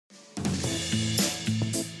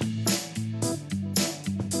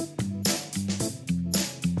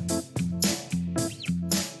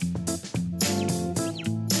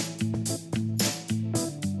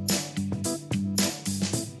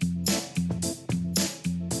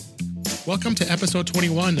Welcome to episode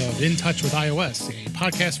 21 of In Touch with iOS, a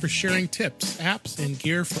podcast for sharing tips, apps, and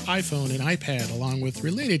gear for iPhone and iPad, along with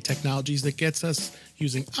related technologies that gets us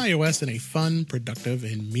using iOS in a fun, productive,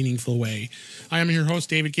 and meaningful way. I am your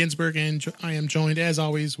host, David Ginsburg, and I am joined, as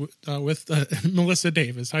always, with Melissa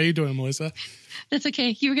Davis. How are you doing, Melissa? That's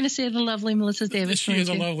okay. You were going to say the lovely Melissa Davis. She is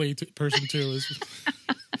a lovely person, too.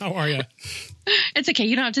 How are you? It's okay.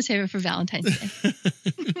 You don't have to save it for Valentine's Day.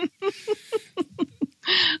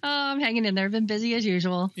 I'm hanging in there. I've been busy as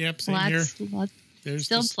usual. Yep, same here.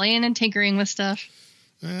 Still playing and tinkering with stuff.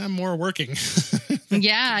 I'm more working.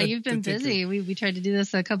 Yeah, you've been busy. We tried to do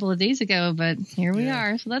this a couple of days ago, but here we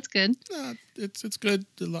are. So that's good. It's good.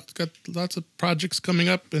 Got lots of projects coming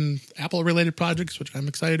up and Apple-related projects, which I'm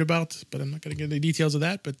excited about. But I'm not going to get into the details of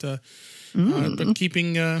that. But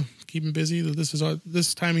keeping busy.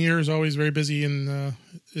 This time of year is always very busy in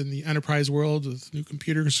the enterprise world with new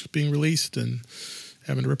computers being released and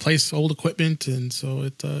having to replace old equipment, and so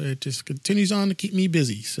it just continues on to keep me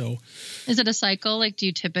busy. So, is it a cycle? Like, do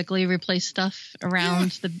you typically replace stuff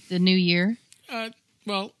around the new year?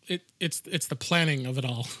 Well, it's the planning of it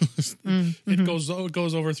all. It goes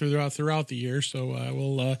over throughout the year. So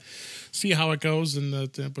we'll see how it goes, and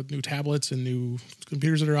with new tablets and new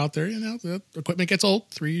computers that are out there. You know, the equipment gets old.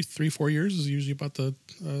 3-4 years is usually about the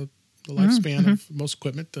lifespan of most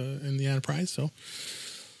equipment in the enterprise. So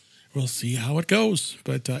we'll see how it goes.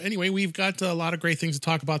 But anyway, we've got a lot of great things to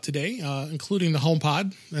talk about today, including the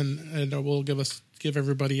HomePod, and we'll give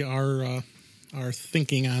everybody our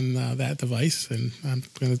thinking on that device. And I'm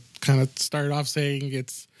going to kind of start off saying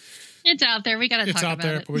it's out there. We got to talk about it. It's out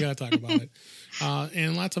there, but we got to talk about it.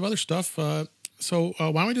 And lots of other stuff. So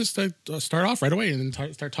why don't we just start off right away and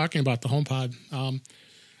start talking about the HomePod?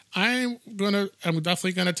 I'm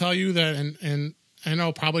definitely going to tell you that, and I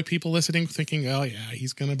know probably people listening thinking, oh, yeah,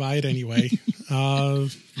 he's going to buy it anyway. No,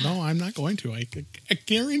 I'm not going to. I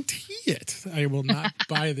guarantee it. I will not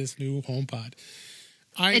buy this new HomePod.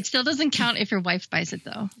 It still doesn't count if your wife buys it,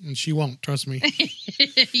 though. And she won't, trust me.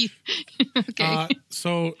 Okay.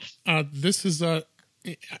 This is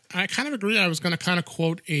I kind of agree. I was going to kind of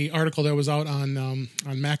quote a article that was out on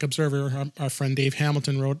Mac Observer. Our friend Dave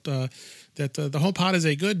Hamilton wrote that the HomePod is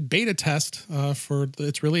a good beta test for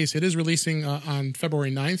its release. It is releasing on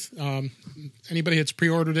February 9th. Anybody that's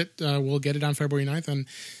pre-ordered it will get it on February 9th. And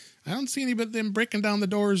I don't see anybody them breaking down the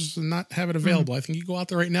doors and not have it available. I think you go out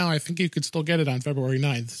there right now, I think you could still get it on February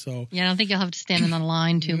 9th. So yeah, I don't think you'll have to stand in the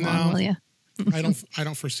line too long, will you? I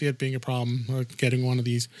don't foresee it being a problem getting one of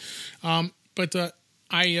these. But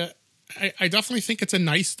I definitely think it's a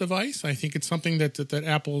nice device. I think it's something that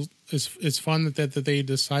Apple is fun that they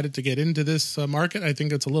decided to get into this market. I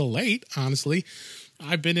think it's a little late, honestly.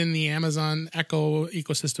 I've been in the Amazon Echo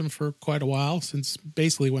ecosystem for quite a while, since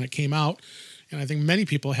basically when it came out, and I think many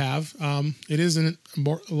people have. It isn't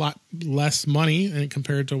a lot less money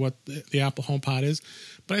compared to what the Apple HomePod is,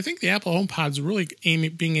 but I think the Apple HomePod is really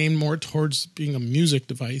being aimed more towards being a music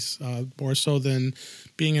device, more so than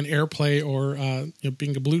being an AirPlay or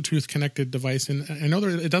being a Bluetooth connected device. And I know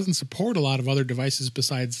that it doesn't support a lot of other devices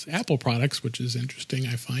besides Apple products, which is interesting,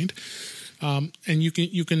 I find. And you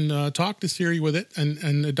can talk to Siri with it,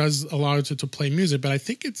 and it does allow it to play music. But I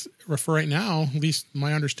think it's, for right now, at least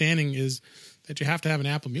my understanding is that you have to have an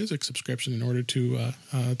Apple Music subscription in order to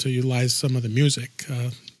utilize some of the music.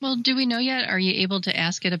 Well, do we know yet? Are you able to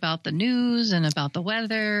ask it about the news and about the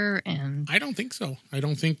weather? And I don't think so. I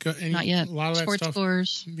don't think not yet. A lot of sports that stuff.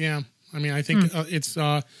 Scores. Yeah, I mean, I think it's.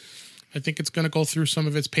 I think it's going to go through some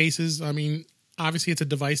of its paces. I mean, obviously, it's a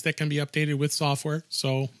device that can be updated with software.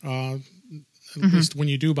 So at least when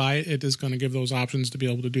you do buy it, it is going to give those options to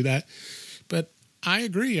be able to do that. But I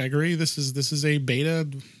agree. This is a beta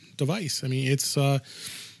device. I mean, it's. I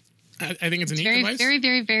think it's a neat device. Very,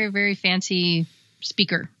 very, very, very fancy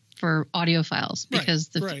speaker for audio files, because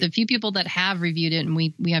the few people that have reviewed it, and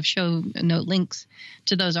we have show note links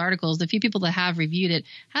to those articles, the few people that have reviewed it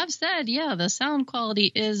have said, yeah, the sound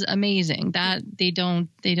quality is amazing. That they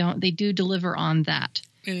do deliver on that.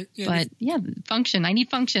 Function. I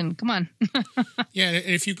need function. Come on. Yeah,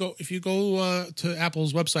 if you go to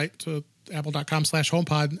Apple's website, to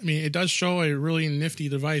apple.com/HomePod, I mean, it does show a really nifty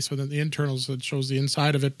device with the internals that shows the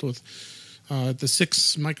inside of it with the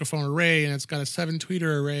 6 microphone array, and it's got a 7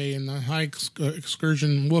 tweeter array and the high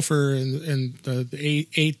excursion woofer and the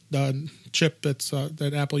 8 chip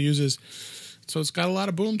that Apple uses. So it's got a lot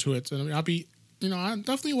of boom to it. And I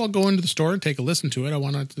definitely will go into the store and take a listen to it. I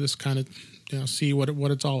want to just kind of see what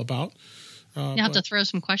it's all about. You have to throw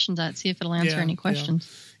some questions at it, see if it'll answer any questions.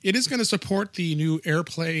 Yeah. It is going to support the new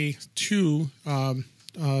AirPlay 2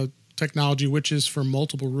 technology, which is for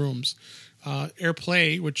multiple rooms.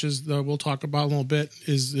 AirPlay, which is we'll talk about in a little bit,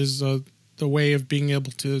 is the way of being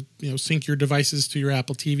able to sync your devices to your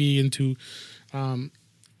Apple TV into, and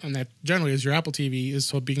that generally is your Apple TV, is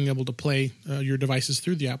so being able to play your devices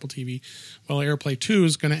through the Apple TV. Well, AirPlay 2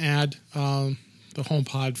 is going to add the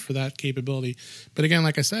HomePod for that capability. But again,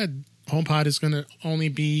 like I said, HomePod is going to only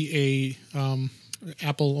be a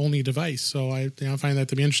Apple-only device. So I find that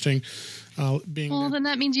to be interesting. Then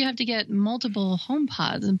that means you have to get multiple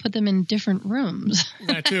HomePods and put them in different rooms.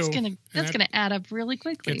 That too. That's gonna add up really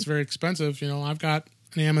quickly. It's very expensive. I've got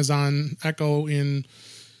an Amazon Echo in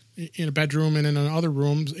a bedroom and in other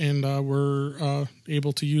rooms, and we're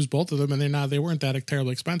able to use both of them, and they weren't that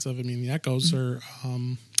terribly expensive. I mean, the Echoes are.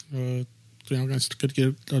 Could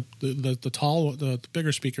get the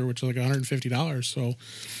bigger speaker, which is like $150, so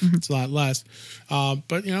it's a lot less.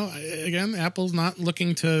 But again, Apple's not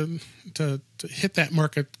looking to hit that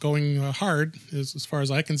market going hard, as far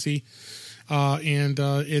as I can see, and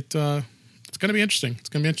it's going to be interesting. It's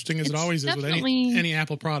going to be interesting as it always is with any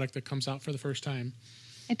Apple product that comes out for the first time.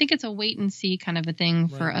 I think it's a wait and see kind of a thing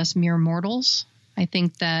for us mere mortals. I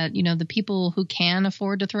think that, the people who can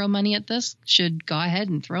afford to throw money at this should go ahead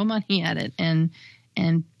and throw money at it and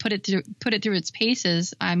put it through its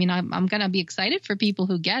paces. I mean, I'm going to be excited for people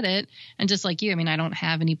who get it. And just like you, I mean, I don't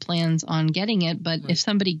have any plans on getting it, but if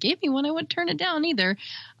somebody gave me one, I wouldn't turn it down either,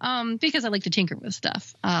 because I like to tinker with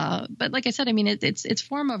stuff. But like I said, I mean, it's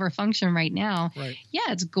form over function right now. Right. Yeah,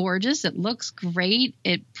 it's gorgeous. It looks great.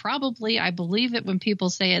 It probably, I believe it when people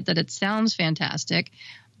say it, that it sounds fantastic.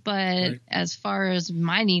 But as far as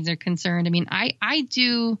my needs are concerned, I mean, I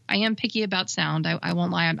am picky about sound. I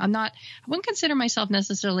won't lie. I wouldn't consider myself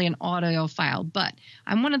necessarily an audiophile, but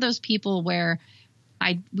I'm one of those people where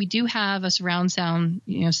we do have a surround sound,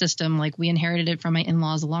 system. Like, we inherited it from my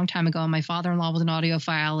in-laws a long time ago. My father-in-law was an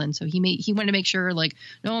audiophile, and so he wanted to make sure, like,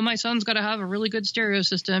 no, my son's got to have a really good stereo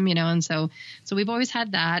system, and so we've always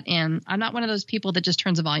had that. And I'm not one of those people that just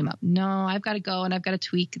turns the volume up. No, I've got to go and I've got to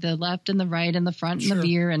tweak the left and the right and the front and the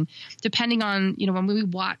rear, and depending on when we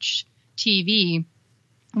watch TV.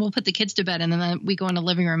 We'll put the kids to bed, and then we go in the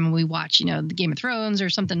living room and we watch, the Game of Thrones or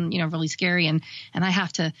something, really scary. And I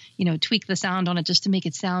have to, tweak the sound on it just to make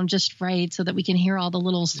it sound just right so that we can hear all the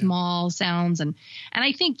little small sounds. And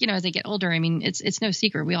I think, as I get older, I mean, it's no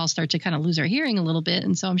secret. We all start to kind of lose our hearing a little bit.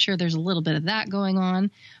 And so I'm sure there's a little bit of that going on.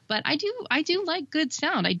 But I do like good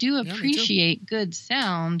sound. I do appreciate good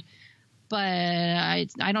sound. But I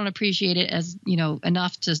don't appreciate it as,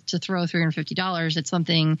 enough to throw $350 at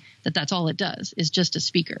something that's all it does is just a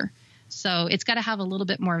speaker. So it's got to have a little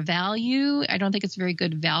bit more value. I don't think it's a very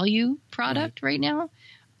good value product right now.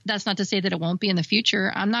 That's not to say that it won't be in the future.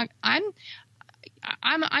 I'm not going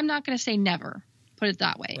to say never. Put it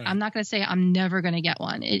that way. Right. I'm not going to say I'm never going to get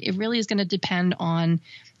one. It really is going to depend on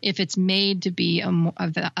if it's made to be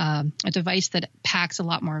a device that packs a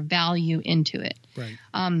lot more value into it. Right.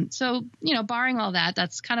 So, barring all that,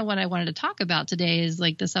 that's kind of what I wanted to talk about today. Is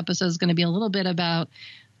like this episode is going to be a little bit about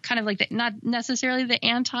kind of like not necessarily the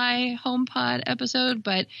anti-HomePod episode,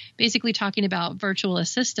 but basically talking about virtual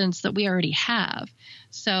assistants that we already have.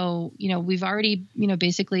 So, we've already,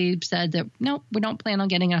 basically said that, no, we don't plan on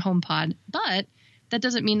getting a HomePod, but that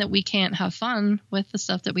doesn't mean that we can't have fun with the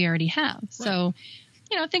stuff that we already have. Right. So,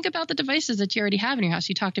 think about the devices that you already have in your house.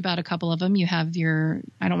 You talked about a couple of them. You have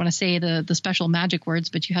I don't want to say the special magic words,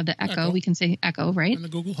 but you have the Echo. We can say Echo, right? And the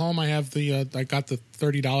Google Home, I have I got the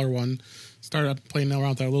 $30 one. Started playing around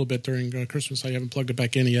with that a little bit during Christmas. I haven't plugged it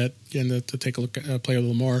back in yet, and to take a look, play a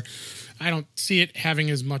little more. I don't see it having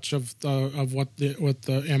as much of what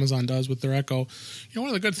the Amazon does with their Echo. One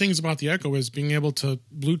of the good things about the Echo is being able to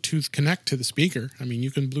Bluetooth connect to the speaker. I mean, you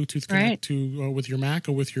can Bluetooth connect to with your Mac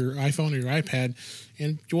or with your iPhone or your iPad,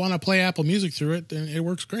 and you want to play Apple Music through it, then it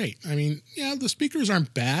works great. I mean, the speakers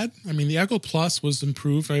aren't bad. I mean, the Echo Plus was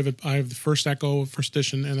improved. I have the first Echo, first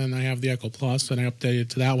edition, and then I have the Echo Plus, and I updated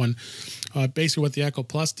to that one. Basically, what the Echo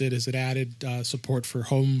Plus did is it added support for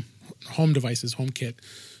home devices, HomeKit.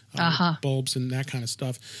 Bulbs and that kind of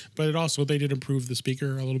stuff. But they did improve the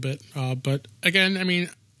speaker a little bit. But again, I mean,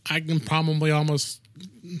 I can probably almost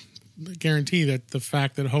guarantee that the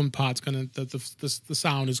fact that HomePod's the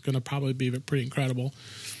sound is going to probably be pretty incredible.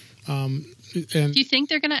 And do you think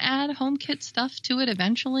they're going to add HomeKit stuff to it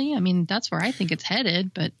eventually? I mean, that's where I think it's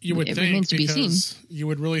headed, but it remains to be seen. You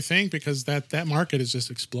would really think, because that market is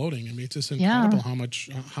just exploding. I mean, it's just incredible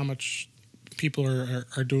how much people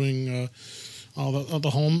are doing all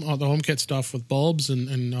the HomeKit stuff with bulbs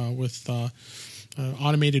and with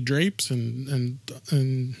automated drapes and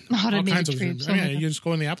all kinds of drapes. you just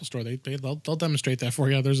go in the Apple Store. They'll demonstrate that for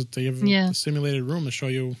you. They have a simulated room to show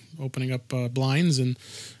you opening up blinds and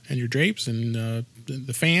your drapes and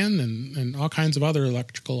the fan and all kinds of other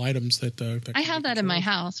electrical items that I have that in my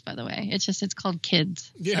house, by the way. It's called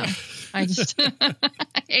Kids. Yeah. So I just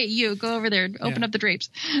hey, you go over there, open up the drapes.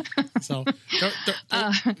 So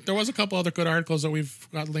there was a couple other good articles that we've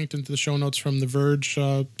got linked into the show notes from The Verge.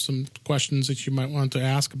 Some questions that you might want to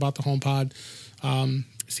ask about the HomePod.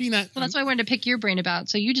 Seeing that, well, that's why I wanted to pick your brain about.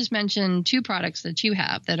 So you just mentioned 2 products that you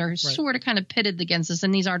have that are sort of kind of pitted against us,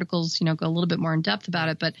 and these articles, go a little bit more in depth about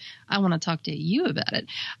it. But I want to talk to you about it.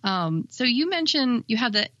 So you mentioned you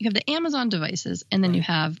have the Amazon devices, and then you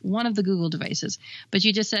have one of the Google devices. But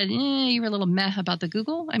you just said you were a little meh about the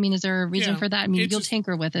Google. I mean, is there a reason for that? I mean, you'll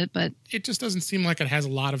tinker with it, but it just doesn't seem like it has a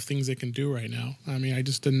lot of things it can do right now. I mean, I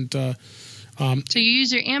just didn't. So you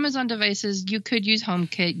use your Amazon devices. You could use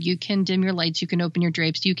HomeKit. You can dim your lights. You can open your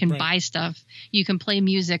drapes. You can buy stuff. You can play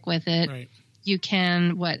music with it. Right. You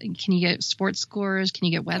can Can you get sports scores? Can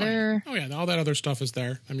you get weather? Oh yeah, all that other stuff is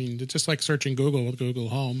there. I mean, it's just like searching Google with Google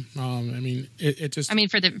Home. I mean, it just. I mean,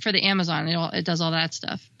 for the Amazon, it does all that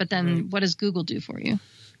stuff. But then, what does Google do for you?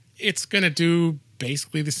 It's going to do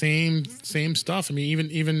basically the same stuff. I mean,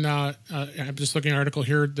 even I'm just looking at an article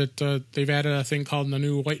here that they've added a thing called the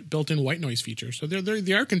new built-in white noise feature. So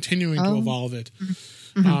they are continuing to evolve it.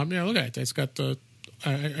 Mm-hmm. Look at it. It's got the.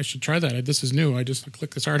 I should try that. This is new. I just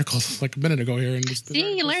clicked this article like a minute ago here, and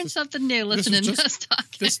you learned something new listening to us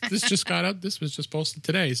talk. This just got up. This was just posted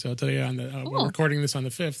today. So today we're recording this on the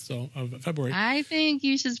 5th of February. I think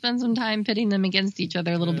you should spend some time pitting them against each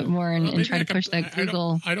other a little bit more and try to push that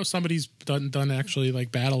Google. I know somebody's done actually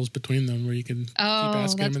like battles between them where you can keep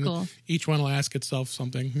asking them, and each one will ask itself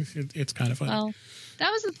something. It's kind of fun. Well, that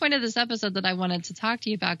was the point of this episode that I wanted to talk to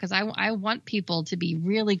you about, because I want people to be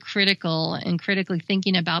really critical and critically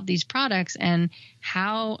thinking about these products and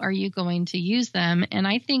how are you going to use them. And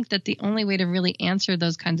I think that the only way to really answer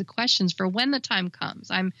those kinds of questions for when the time comes,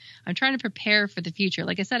 I'm trying to prepare for the future.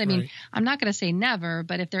 Like I said, I mean, I'm not going to say never,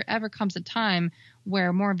 but if there ever comes a time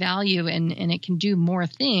where more value and it can do more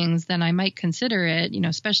things, then I might consider it,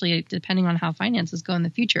 especially depending on how finances go in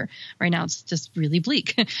the future. Right now, it's just really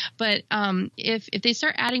bleak. But if they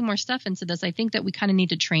start adding more stuff into this, I think that we kind of need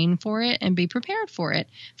to train for it and be prepared for it,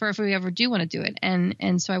 for if we ever do want to do it.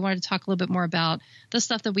 And so I wanted to talk a little bit more about the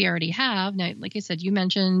stuff that we already have. Now, like I said, you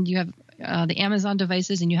mentioned you have the Amazon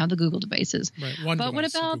devices and you have the Google devices. Right. But what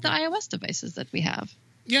about the iOS devices that we have?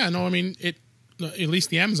 Yeah, no, I mean, at least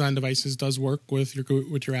the Amazon devices does work with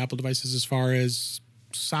your Apple devices as far as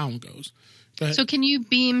sound goes. So can you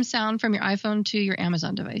beam sound from your iPhone to your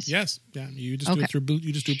Amazon device? Yes. Yeah. You just do it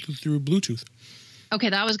through Bluetooth. Okay,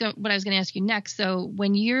 that was what I was going to ask you next. So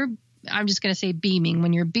when I'm just going to say beaming.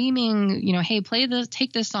 When you're beaming, hey,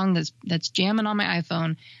 take this song that's jamming on my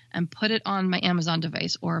iPhone and put it on my Amazon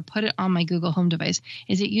device or put it on my Google Home device.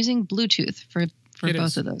 Is it using Bluetooth for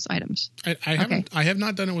both of those items? I have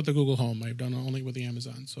not done it with the Google Home. I've done it only with the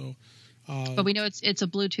Amazon. So, but we know it's a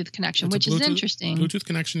Bluetooth connection, which is interesting. Bluetooth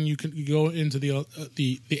connection. You go into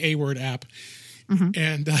the A Word app,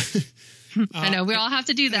 and I know we all have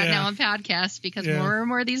to do that now on podcasts because more and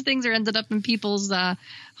more of these things are ended up in people's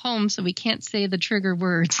homes, so we can't say the trigger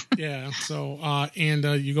words. Yeah. So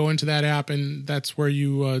you go into that app, and that's where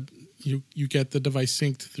you get the device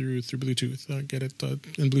synced through Bluetooth. Get it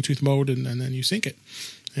in Bluetooth mode, and then you sync it,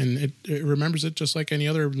 and it remembers it just like any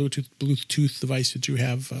other Bluetooth device that you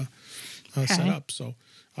have set up. So,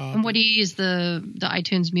 and what do you use, the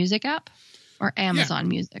iTunes Music app or Amazon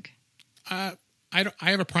Music? I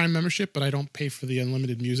have a Prime membership, but I don't pay for the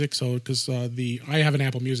unlimited music. So because I have an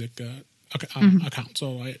Apple Music account,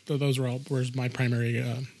 so those are all where my primary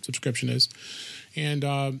subscription is,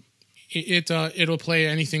 and it'll play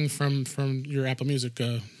anything from your Apple Music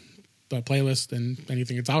playlist and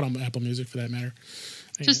anything that's out on Apple Music for that matter.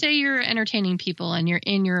 So say you're entertaining people and you're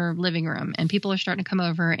in your living room and people are starting to come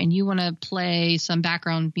over and you want to play some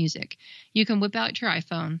background music. You can whip out your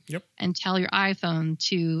iPhone and tell your iPhone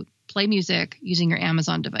to play music using your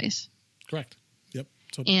Amazon device. Correct. Yep.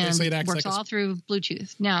 So and it works all through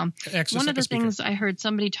Bluetooth. Now, one of the things I heard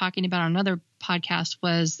somebody talking about on another podcast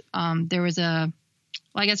was there was a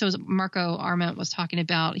well, I guess it was Marco Arment was talking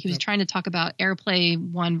about, he was trying to talk about AirPlay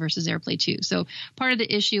 1 versus AirPlay 2. So part of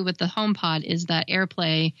the issue with the HomePod is that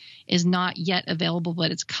AirPlay is not yet available,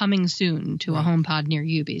 but it's coming soon to a HomePod near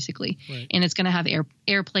you, basically. Right. And it's going to have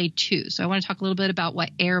AirPlay 2. So I want to talk a little bit about what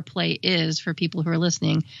AirPlay is for people who are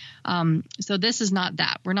listening. So this is not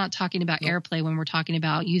that. We're not talking about AirPlay when we're talking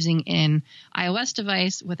about using an iOS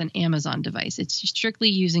device with an Amazon device. It's strictly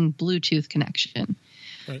using Bluetooth connection.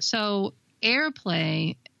 Right. So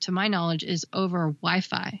AirPlay, to my knowledge, is over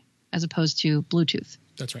Wi-Fi as opposed to Bluetooth.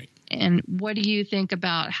 That's right. And what do you think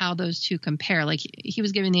about how those two compare? Like he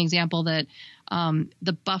was giving the example that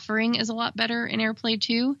the buffering is a lot better in AirPlay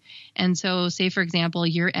 2. And so say, for example,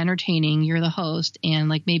 you're entertaining, you're the host, and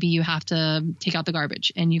like maybe you have to take out the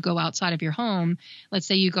garbage and you go outside of your home. Let's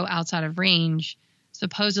say you go outside of range.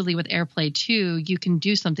 Supposedly with AirPlay 2, you can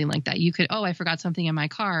do something like that. You could, I forgot something in my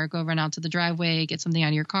car, go run out to the driveway, get something out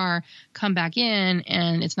of your car, come back in,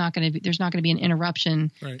 and there's not going to be an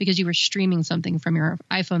interruption because you were streaming something from your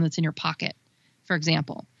iPhone that's in your pocket, for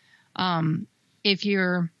example. So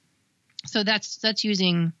that's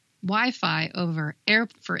using Wi-Fi over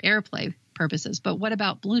for AirPlay purposes. But what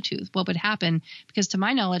about Bluetooth? What would happen? Because to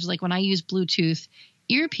my knowledge, like when I use Bluetooth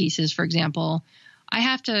earpieces, for example, I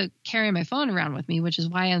have to carry my phone around with me, which is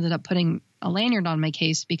why I ended up putting a lanyard on my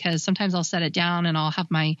case, because sometimes I'll set it down and I'll have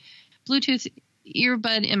my Bluetooth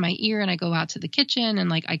earbud in my ear and I go out to the kitchen and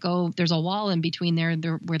there's a wall in between there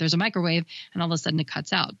where there's a microwave, and all of a sudden it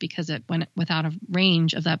cuts out because it went without a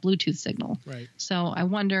range of that Bluetooth signal. Right. So I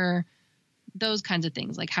wonder those kinds of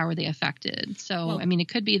things, like how are they affected? So, I mean, it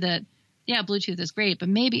could be that, yeah, Bluetooth is great, but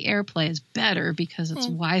maybe AirPlay is better because it's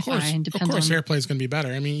Wi-Fi and depends on. Of course, AirPlay is going to be better.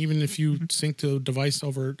 I mean, even if you sync to a device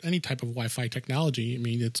over any type of Wi-Fi technology, I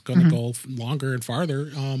mean, it's going to go longer and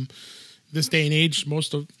farther. This day and age,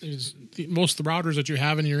 most of the routers that you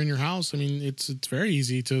have in your house, I mean, it's very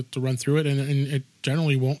easy to run through it, and it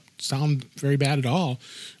generally won't sound very bad at all.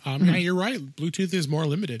 Yeah, you're right. Bluetooth is more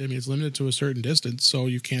limited. I mean, it's limited to a certain distance, so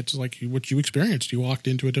you can't just like what you experienced. You walked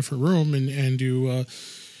into a different room and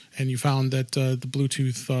you found that the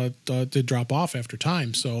Bluetooth did drop off after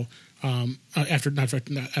time. So after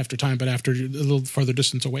time, but after a little further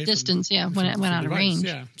distance away. When it went out of range.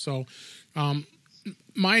 Yeah. So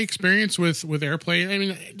my experience with AirPlay, I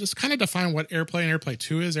mean, just kind of define what AirPlay and AirPlay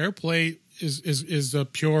 2 is. AirPlay is a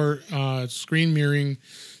pure screen mirroring.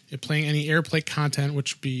 Playing any AirPlay content,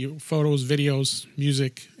 which would be photos, videos,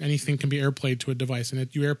 music, anything can be AirPlayed to a device, and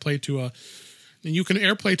you can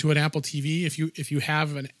AirPlay to an Apple TV if you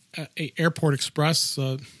have a Airport Express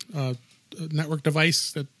network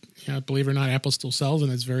device that, believe it or not, Apple still sells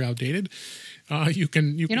and it's very outdated. You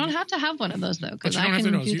don't have to have one of those though, because I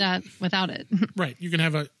can do that without it. Right. You can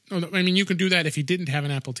have you can do that if you didn't have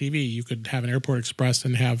an Apple TV. You could have an Airport Express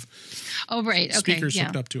and have speakers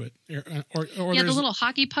hooked up to it. Or the little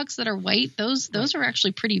hockey pucks that are white, those are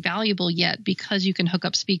actually pretty valuable yet, because you can hook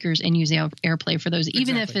up speakers and use AirPlay for those,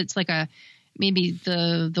 even if it's like maybe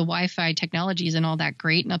the Wi-Fi technology isn't all that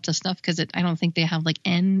great and up to snuff, because I don't think they have like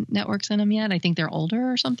N networks in them yet. I think they're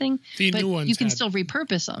older or something. The new ones you can still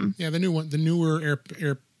repurpose them. Yeah, the newer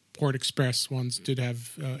Airport Express ones did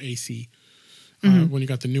have AC. When you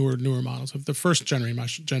got the newer models of the first gen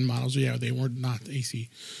models, they were not AC.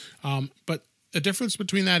 But the difference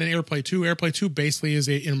between that and AirPlay 2 basically is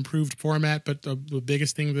an improved format, but the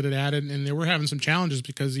biggest thing that it added, and they were having some challenges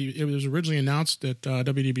because it was originally announced at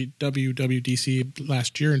WWDC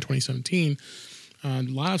last year in 2017. A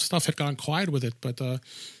lot of stuff had gone quiet with it, but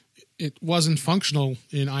it wasn't functional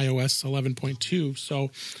in iOS 11.2. So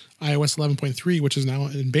iOS 11.3, which is now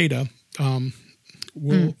in beta,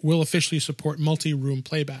 will officially support multi-room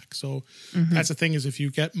playback. So that's the thing, is if you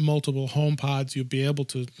get multiple HomePods, you'll be able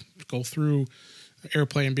to go through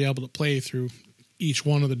AirPlay and be able to play through each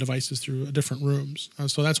one of the devices through different rooms.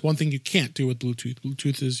 So that's one thing you can't do with Bluetooth.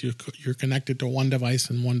 Bluetooth is you're connected to one device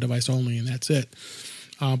and one device only, and that's it.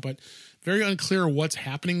 But very unclear what's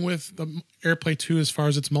happening with the AirPlay 2 as far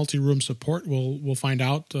as its multi-room support. We'll find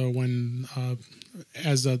out when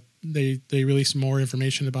they release more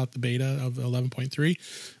information about the beta of 11.3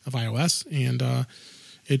 of iOS, and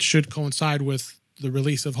it should coincide with the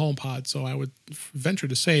release of HomePod. So I would venture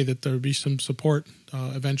to say that there would be some support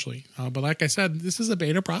eventually. But like I said, this is a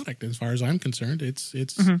beta product as far as I'm concerned. It's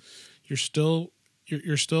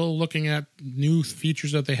you're still looking at new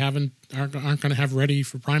features that they aren't going to have ready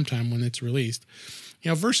for prime time when it's released.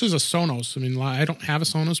 Versus a Sonos. I mean, I don't have a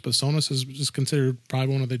Sonos, but Sonos is considered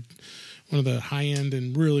probably one high end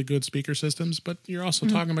and really good speaker systems. But you're also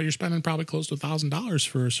talking about you're spending probably close to $1,000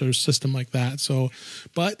 for a sort of system like that. So,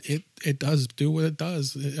 but it does do what it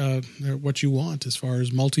does, what you want as far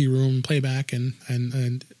as multi-room playback,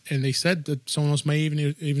 and they said that Sonos may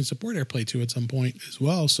even support AirPlay 2 at some point as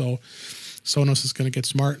well. So Sonos is going to get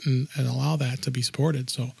smart and allow that to be supported.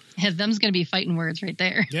 So yeah, them's going to be fighting words right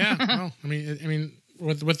there. Yeah, no, I mean,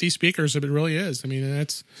 with these speakers, it really is. I mean,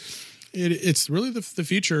 it's really the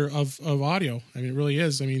future of audio. I mean, it really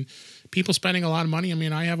is. I mean, people spending a lot of money. I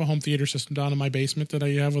mean, I have a home theater system down in my basement that I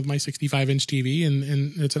have with my 65-inch TV, and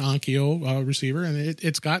it's an Onkyo receiver, and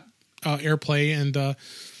it's got AirPlay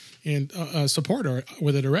and support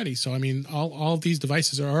with it already. So I mean, all of these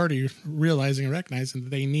devices are already realizing and recognizing that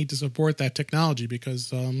they need to support that technology,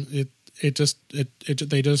 because it just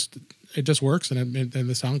works, and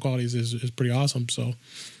the sound quality is pretty awesome. So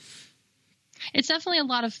it's definitely a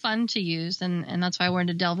lot of fun to use, and that's why I wanted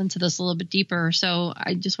to delve into this a little bit deeper. So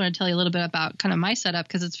I just want to tell you a little bit about kind of my setup,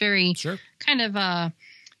 because it's very kind of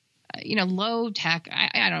low tech.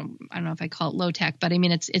 I don't know if I call it low tech, but I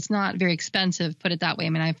mean it's not very expensive, put it that way.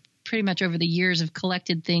 I mean, I've pretty much over the years have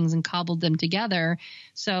collected things and cobbled them together.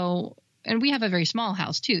 So, and we have a very small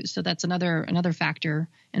house too, so that's another factor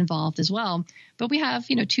involved as well. But we have,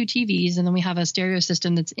 2 TVs, and then we have a stereo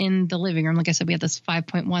system that's in the living room. Like I said, we have this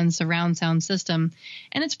 5.1 surround sound system,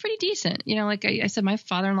 and it's pretty decent. Like I said, my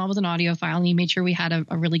father-in-law was an audiophile, and he made sure we had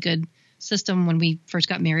a really good system when we first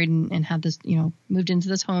got married and had this, moved into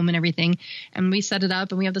this home and everything. And we set it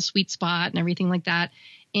up, and we have the sweet spot and everything like that.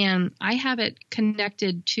 And I have it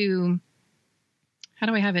connected to, how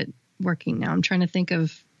do I have it working now? I'm trying to think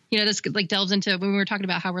of, this like delves into when we were talking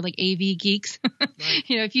about how we're like AV geeks. Right.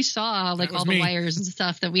 If you saw like all the wires and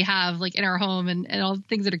stuff that we have like in our home and all the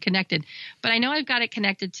things that are connected. But I know I've got it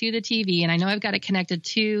connected to the TV, and I know I've got it connected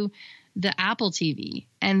to the Apple TV,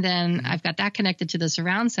 and then I've got that connected to the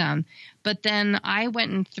surround sound. But then I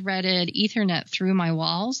went and threaded Ethernet through my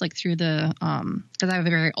walls, like through the because I have a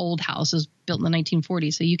very old house. It was built in the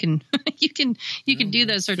 1940s, so you can you can do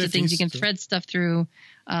those sorts of things. You can thread stuff through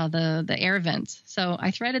the air vents. So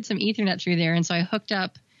I threaded some Ethernet through there, and so I hooked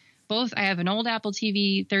up both. I have an old Apple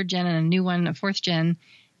TV 3rd gen and a new one, a 4th gen.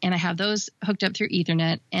 And I have those hooked up through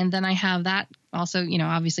Ethernet. And then I have that also,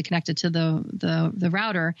 obviously connected to the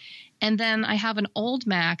router. And then I have an old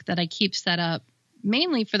Mac that I keep set up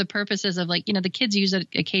mainly for the purposes of like, the kids use it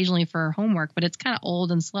occasionally for homework, but it's kind of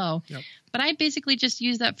old and slow. Yep. But I basically just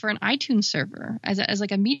use that for an iTunes server as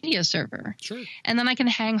like a media server. Sure. And then I can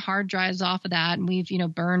hang hard drives off of that. And we've,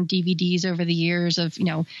 burned DVDs over the years of,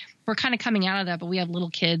 we're kind of coming out of that, but we have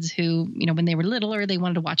little kids who, when they were littler, they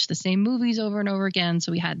wanted to watch the same movies over and over again.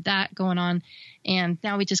 So we had that going on. And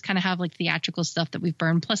now we just kind of have like theatrical stuff that we've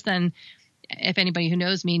burned. Plus then, if anybody who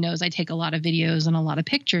knows me knows I take a lot of videos and a lot of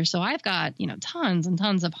pictures. So I've got, tons and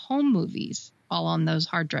tons of home movies all on those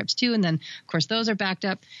hard drives too. And then of course those are backed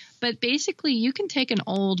up, but basically you can take an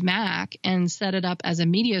old Mac and set it up as a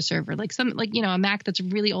media server, like a Mac that's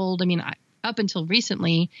really old. I mean, up until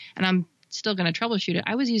recently, and I'm still going to troubleshoot it,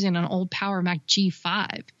 I was using an old Power Mac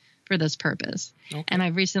G5 for this purpose. Okay. And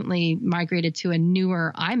I've recently migrated to a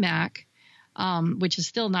newer iMac, which is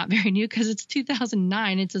still not very new because it's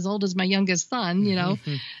 2009. It's as old as my youngest son,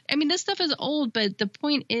 Mm-hmm. I mean, this stuff is old, but the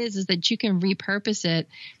point is that you can repurpose it.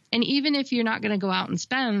 And even if you're not going to go out and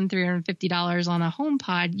spend $350 on a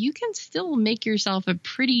HomePod, you can still make yourself a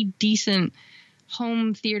pretty decent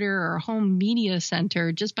home theater or home media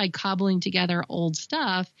center just by cobbling together old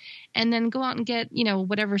stuff, and then go out and get,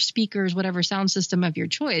 whatever speakers, whatever sound system of your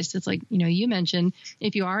choice. It's like, you mentioned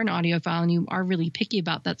if you are an audiophile and you are really picky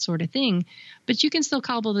about that sort of thing, but you can still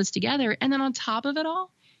cobble this together. And then on top of it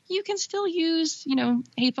all, you can still use,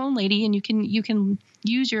 Hey Phone Lady, and you can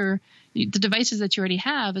use the devices that you already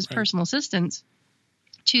have as personal assistants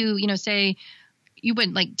to, say, you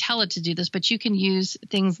wouldn't like tell it to do this, but you can use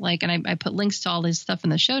things like, and I put links to all this stuff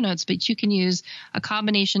in the show notes, but you can use a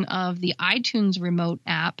combination of the iTunes remote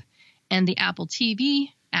app and the Apple TV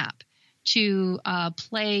app to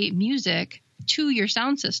play music to your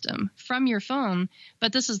sound system from your phone.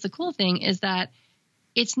 But this is the cool thing, is that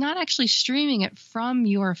it's not actually streaming it from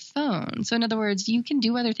your phone. So in other words, you can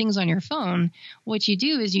do other things on your phone. What you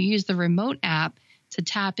do is you use the remote app to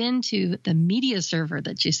tap into the media server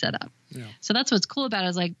that you set up. Yeah. So that's what's cool about it,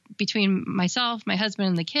 is like between myself, my husband,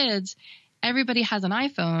 and the kids, everybody has an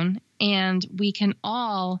iPhone, and we can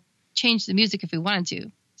all change the music if we wanted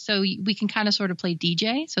to. So we can kind of sort of play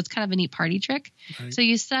DJ. So it's kind of a neat party trick. Right. So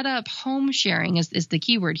you set up home sharing is the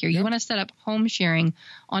keyword here. Yep. You want to set up home sharing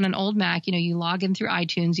on an old Mac. You log in through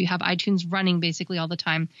iTunes. You have iTunes running basically all the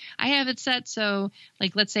time. I have it set so,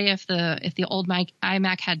 like, let's say if the old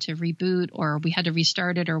iMac had to reboot or we had to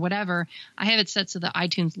restart it or whatever, I have it set so the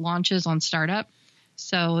iTunes launches on startup.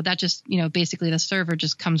 So that just, basically the server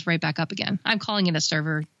just comes right back up again. I'm calling it a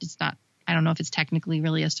server. It's not, I don't know if it's technically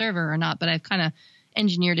really a server or not, but I've kind of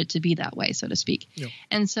engineered it to be that way, so to speak. Yep.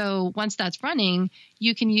 And so once that's running,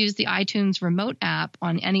 you can use the iTunes remote app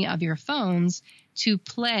on any of your phones to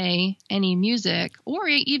play any music or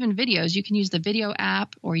even videos. You can use the video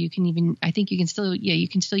app, or you can even, I think you can still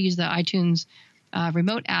use the iTunes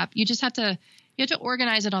remote app. You just have to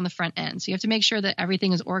organize it on the front end. So you have to make sure that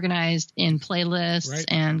everything is organized in playlists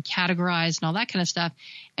and categorized and all that kind of stuff.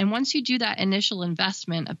 And once you do that initial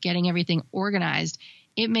investment of getting everything organized,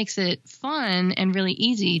 it makes it fun and really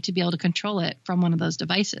easy to be able to control it from one of those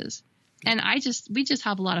devices. And we just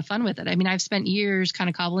have a lot of fun with it. I mean, I've spent years kind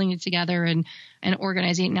of cobbling it together and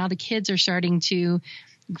organizing it. Now the kids are starting to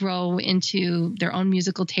grow into their own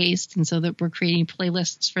musical taste. And so that we're creating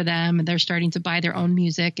playlists for them, and they're starting to buy their own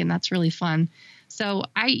music, and that's really fun. So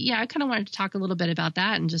I kind of wanted to talk a little bit about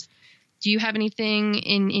that. And just, do you have anything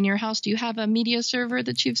in your house? Do you have a media server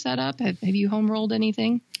that you've set up? Have you home rolled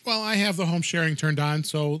anything? Well, I have the home sharing turned on,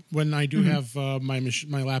 so when I do have my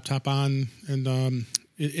laptop on, and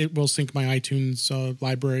it will sync my iTunes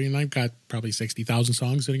library, and I've got probably 60,000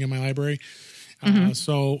 songs sitting in my library.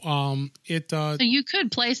 So you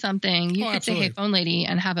could play something. You could say, "Hey, phone lady,"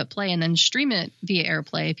 and have it play, and then stream it via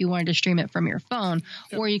AirPlay if you wanted to stream it from your phone,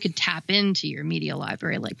 or you could tap into your media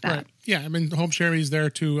library like that. Right. Yeah, I mean, home sharing is there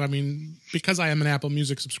too. I mean, because I am an Apple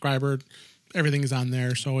Music subscriber, everything is on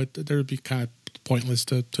there, so there would be kind of pointless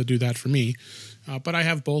to do that for me. But I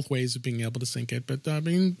have both ways of being able to sync it. But I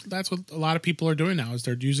mean, that's what a lot of people are doing now, is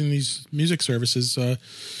they're using these music services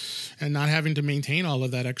and not having to maintain all of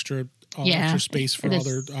that extra space for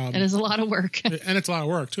other. It is a lot of work, and it's a lot of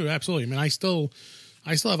work too. Absolutely. I mean, I still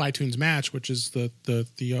have iTunes Match, which is the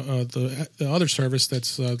other service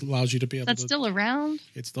that's allows you to be able. That's still around.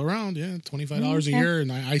 It's still around. Yeah, $25 a year,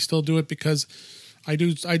 and I still do it because I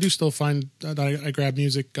do still find that I grab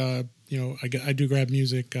music. I do grab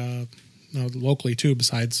music locally too,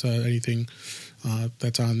 besides anything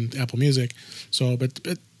that's on Apple Music. So, but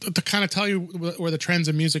to kind of tell you where the trends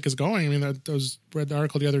of music is going, I mean, read the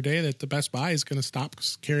article the other day that the Best Buy is going to stop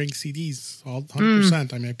carrying CDs, all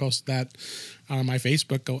 100%. I mean, I posted that on my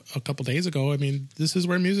Facebook a couple days ago. I mean, this is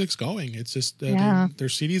where music's going. It's just their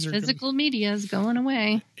CDs are physical media is going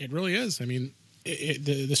away. It really is. I mean,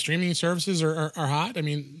 the streaming services are hot. I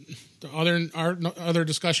mean, our other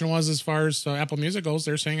discussion was, as far as Apple Music goes,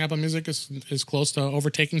 they're saying Apple Music is close to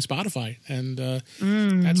overtaking Spotify, and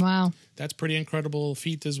that's pretty incredible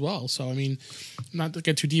feat as well. So I mean, not to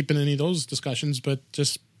get too deep in any of those discussions, but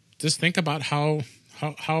just think about how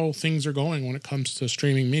things are going when it comes to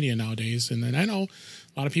streaming media nowadays. And then I know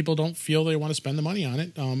a lot of people don't feel they want to spend the money on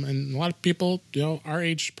it, and a lot of people, our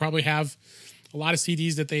age, probably have a lot of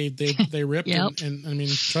CDs that they ripped, yep. and I mean,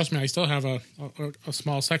 trust me, I still have a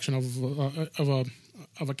small section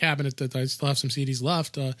of a cabinet that I still have some CDs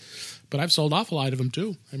left, but I've sold off a lot of them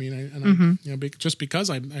too. I mean, just because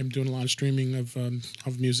I'm doing a lot of streaming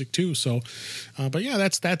of music too. So, but yeah,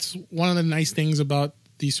 that's one of the nice things about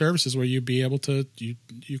these services, where you be able to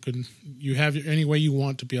you have any way you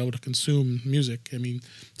want to be able to consume music. I mean,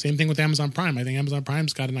 same thing with Amazon Prime. I think Amazon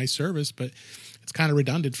Prime's got a nice service, but it's kind of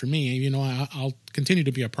redundant for me. I'll continue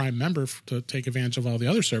to be a Prime member to take advantage of all the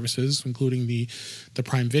other services, including the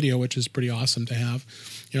Prime Video, which is pretty awesome to have.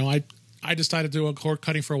 I decided to do a cord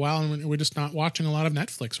cutting for a while, and we're just not watching a lot of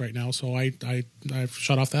Netflix right now, so I've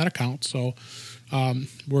shut off that account. So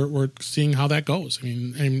we're seeing how that goes. I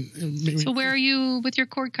mean, so where are you with your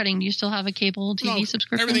cord cutting? Do you still have a cable TV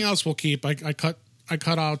subscription? Everything else we'll keep. I cut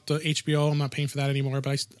out the HBO. I'm not paying for that anymore,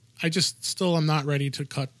 but I just still am not ready to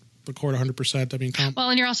cut the cord 100%. I mean,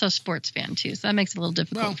 and you're also a sports fan too, so that makes it a little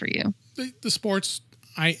difficult for you. The sports,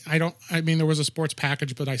 I mean, there was a sports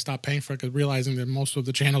package, but I stopped paying for it, because realizing that most of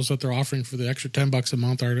the channels that they're offering for the extra $10 a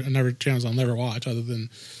month are channels I'll never watch, other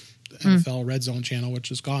than the NFL Red Zone channel,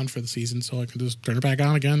 which is gone for the season. So I can just turn it back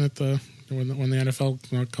on again when the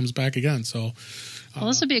NFL comes back again. So,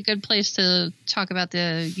 this would be a good place to talk about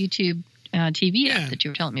the YouTube TV app that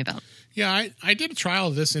you were telling me about. Yeah, I did a trial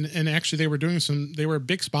of this, and actually they were a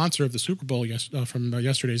big sponsor of the Super Bowl from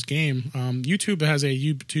yesterday's game. YouTube has a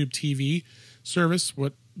YouTube TV service.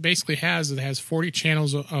 What basically has 40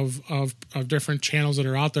 channels of different channels that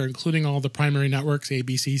are out there, including all the primary networks: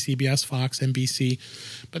 ABC, CBS, Fox, NBC.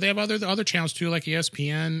 But they have other channels too, like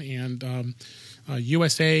ESPN and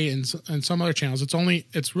USA and some other channels.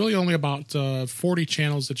 It's really only about 40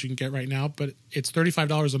 channels that you can get right now, but it's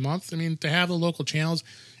 $35 a month. I mean, to have the local channels,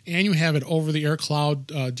 and you have it over the air cloud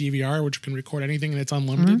DVR, which can record anything, and it's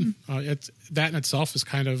unlimited. It's that in itself is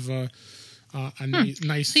kind of a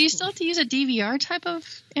nice. So you still have to use a DVR type of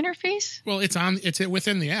interface? Well, it's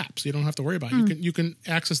within the app, so you don't have to worry about it. You can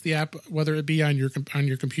access the app, whether it be on your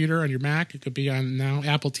computer, on your Mac. It could be on now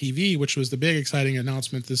Apple TV, which was the big exciting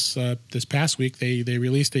announcement this past week. They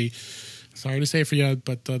released sorry to say for you,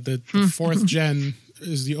 but the fourth gen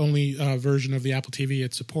is the only version of the Apple TV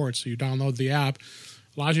it supports. So you download the app,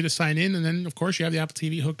 allows you to sign in, and then of course you have the Apple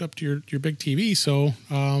TV hooked up to your big TV. So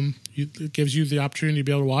it gives you the opportunity to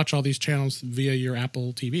be able to watch all these channels via your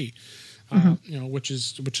Apple TV. Which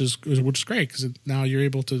is great, because now you're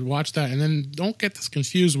able to watch that. And then don't get this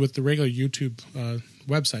confused with the regular YouTube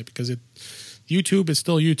website, because YouTube is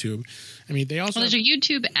still YouTube. I mean, they also there's a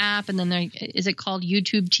YouTube app, and then is it called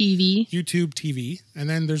YouTube TV? YouTube TV, and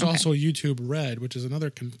then there's also YouTube Red, which is another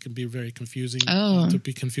can be very confusing to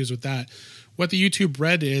be confused with that. What the YouTube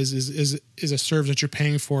Red is a service that you're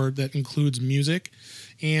paying for that includes music,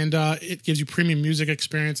 and it gives you premium music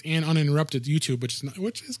experience and uninterrupted YouTube, which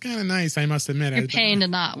is kind of nice, I must admit. You're paying to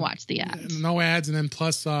not watch the ads. No ads, and then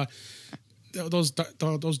plus those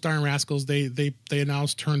darn rascals, they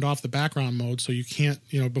announced turned off the background mode, so you can't,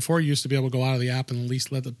 before you used to be able to go out of the app and at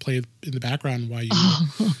least let it play in the background while you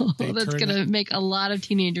that's gonna make a lot of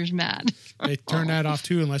teenagers mad. They turn that off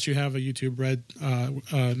too, unless you have a YouTube Red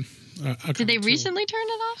did they recently turn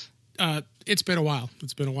it off? It's been a while.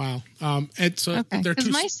 Because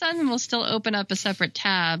my son will still open up a separate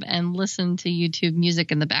tab and listen to YouTube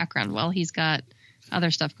music in the background while he's got other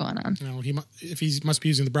stuff going on. He must be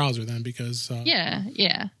using the browser then, because yeah.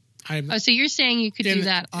 So you're saying you could do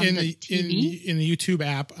that on the TV? In the YouTube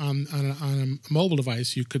app on a mobile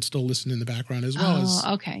device, you could still listen in the background as well as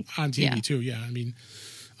on TV too. Yeah, I mean,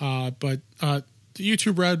 but the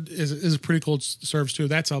YouTube Red is a pretty cool service too.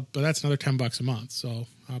 That's another $10 a month. So,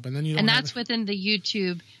 but then that's within the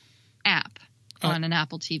YouTube app. On an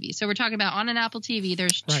Apple TV. So we're talking about on an Apple TV,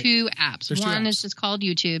 there's two apps. One is just called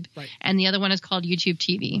YouTube, and the other one is called YouTube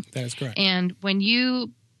TV. That is correct. And when you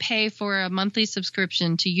pay for a monthly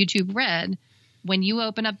subscription to YouTube Red, when you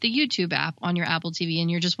open up the YouTube app on your Apple TV and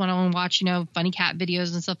you just want to watch, funny cat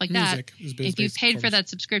videos and stuff like that, if you paid for that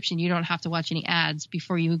subscription, you don't have to watch any ads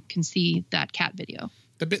before you can see that cat video.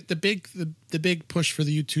 The big push for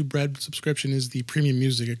the YouTube Red subscription is the premium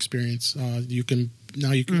music experience. You can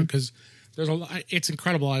because there's it's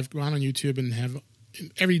incredible. I've gone on YouTube and have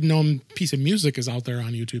every known piece of music is out there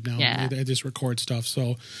on YouTube now. Yeah. They just record stuff,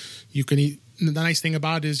 so you can. The nice thing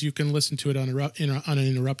about it is you can listen to it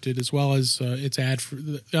uninterrupted, as well as it's ad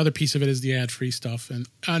free. The other piece of it is the ad free stuff, and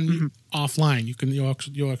offline you can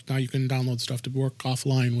now you can download stuff to work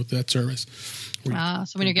offline with that service.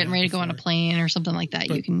 So when you're getting ready to go on a plane or something like that,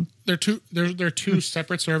 you can. They're two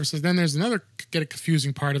separate services. Then there's another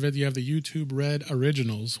confusing part of it. You have the YouTube Red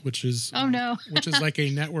Originals, which is which is like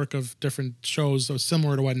a network of different shows, so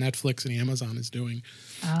similar to what Netflix and Amazon is doing.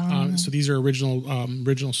 So these are original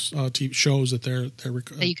TV shows that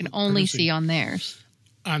that you can only see on theirs.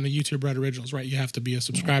 On the YouTube Red Originals, right? You have to be a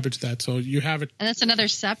subscriber to that, so you have it. And that's another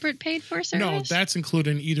separate paid for service? No, that's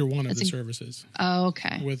included in either one of the services. Oh,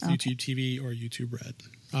 okay. With YouTube TV or YouTube Red.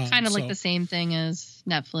 Kind of like the same thing as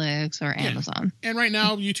Netflix or Amazon. And right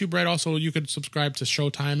now, YouTube Red also, you could subscribe to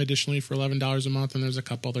Showtime additionally for $11 a month, and there's a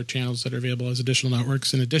couple other channels that are available as additional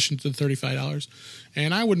networks in addition to the $35.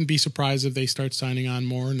 And I wouldn't be surprised if they start signing on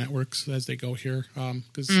more networks as they go here,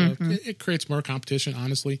 because it creates more competition,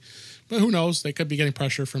 honestly. But who knows? They could be getting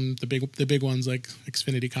pressure from the big ones like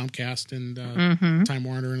Xfinity, Comcast, and Time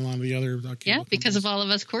Warner, and a lot of the other cable companies. Because of all of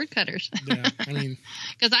us cord cutters. Yeah, I mean,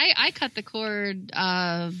 because I cut the cord.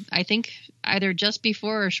 I think either just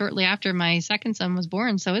before or shortly after my second son was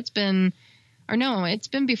born. So it's been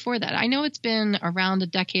before that. I know it's been around a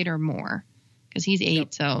decade or more because he's 8.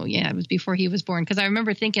 Yep. So yeah, it was before he was born. Because I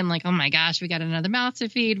remember thinking like, oh my gosh, we got another mouth to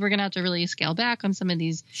feed. We're going to have to really scale back on some of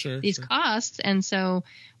these costs. And so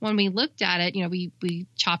when we looked at it, we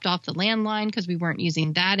chopped off the landline because we weren't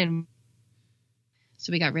using that. And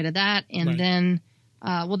so we got rid of that. And then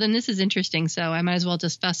then this is interesting. So I might as well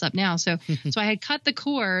just fess up now. So I had cut the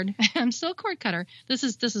cord. I'm still a cord cutter. This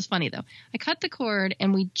is funny though. I cut the cord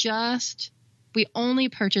and we only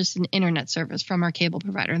purchased an internet service from our cable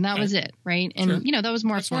provider, and that was it, right? And that was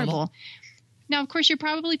more affordable. Now, of course, you're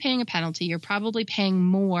probably paying a penalty. You're probably paying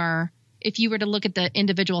more if you were to look at the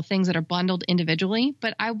individual things that are bundled individually,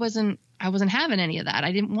 but I wasn't having any of that.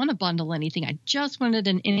 I didn't want to bundle anything. I just wanted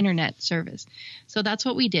an internet service. So that's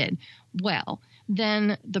what we did. Well,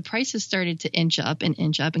 then the prices started to inch up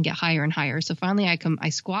and get higher and higher. So finally I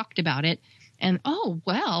squawked about it. And,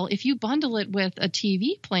 if you bundle it with a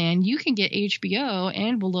TV plan, you can get HBO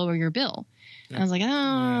and we'll lower your bill. Yeah. And I was like, I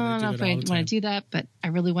don't know if I want to do that, but I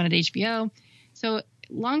really wanted HBO. So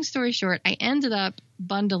long story short, I ended up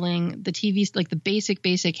bundling the TVs, like the basic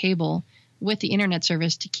cable with the internet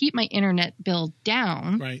service to keep my internet bill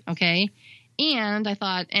down. Right. Okay. And I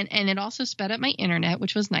thought, and it also sped up my internet,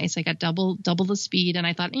 which was nice. I got double the speed. And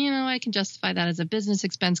I thought, I can justify that as a business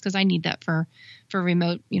expense because I need that for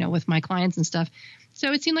remote, with my clients and stuff.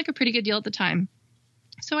 So it seemed like a pretty good deal at the time.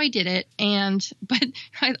 So I did it. But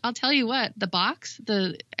I'll tell you what, the box,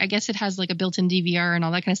 I guess it has like a built-in DVR and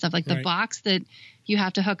all that kind of stuff. Like the box that you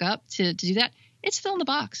have to hook up to do that, it's still in the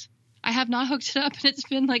box. I have not hooked it up and it's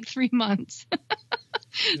been like 3 months.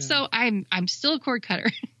 Yeah. So I'm still a cord cutter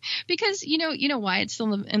because you know why it's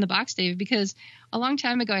still in the box, Dave, because a long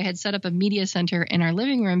time ago I had set up a media center in our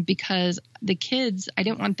living room because the kids, I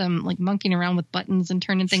didn't want them like monkeying around with buttons and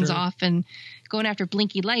turning things off and going after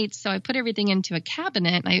blinky lights. So I put everything into a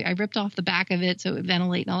cabinet. I ripped off the back of it so it would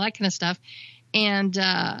ventilate and all that kind of stuff. And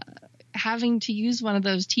having to use one of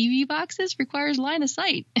those TV boxes requires line of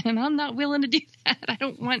sight, and I'm not willing to do that. I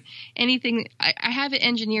don't want anything. I have it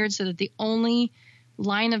engineered so that the only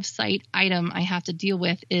line of sight item I have to deal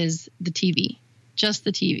with is the TV, just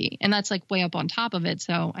the TV. And that's like way up on top of it.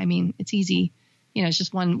 So, I mean, it's easy. It's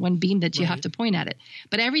just one beam that you have to point at it.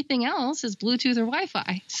 But everything else is Bluetooth or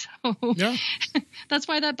Wi-Fi. So that's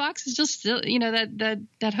why that box is just still,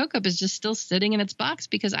 that hookup is just still sitting in its box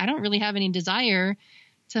because I don't really have any desire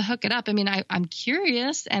to hook it up. I mean, I'm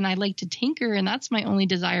curious and I like to tinker, and that's my only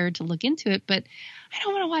desire to look into it, but I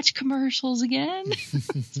don't want to watch commercials again.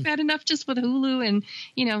 It's bad enough just with Hulu and,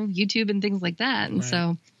 YouTube and things like that. And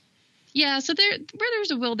so, so where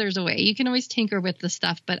there's a will, there's a way. You can always tinker with the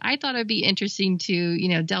stuff, but I thought it'd be interesting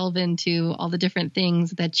to, delve into all the different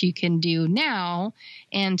things that you can do now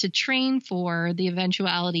and to train for the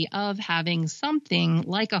eventuality of having something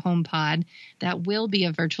like a HomePod that will be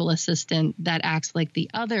a virtual assistant that acts like the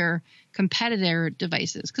other competitor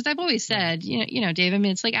devices. Because I've always said, Dave, I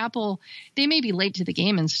mean, it's like Apple, they may be late to the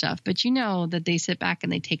game and stuff, but that they sit back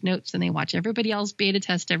and they take notes and they watch everybody else beta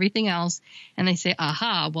test everything else. And they say,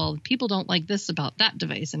 well, people don't like this about that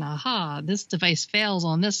device. And this device fails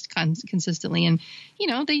on this consistently. And,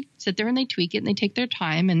 they sit there and they tweak it and they take their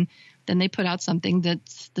time and then they put out something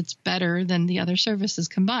that's better than the other services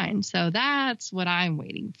combined. So that's what I'm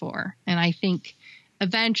waiting for. And I think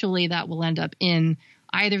eventually that will end up in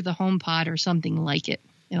either the HomePod or something like it.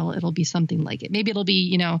 It'll be something like it. Maybe it'll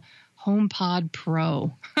be, HomePod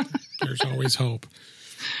Pro. There's always hope.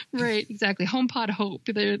 Right, exactly. HomePod Hope.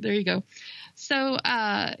 There you go. So,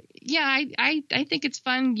 I think it's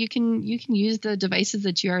fun. You can use the devices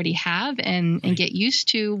that you already have and get used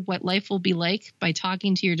to what life will be like by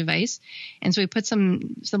talking to your device. And so we put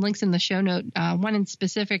some links in the show note. One in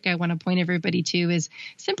specific I want to point everybody to is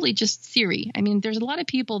simply just Siri. I mean, there's a lot of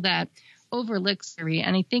people that overlook Siri,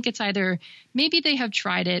 and I think it's either maybe they have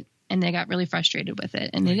tried it and they got really frustrated with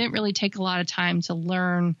it and they didn't really take a lot of time to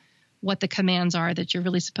learn what the commands are that you're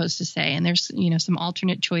really supposed to say. And there's, some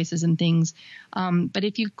alternate choices and things. But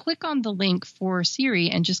if you click on the link for Siri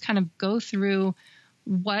and just kind of go through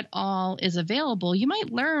what all is available, you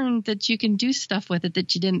might learn that you can do stuff with it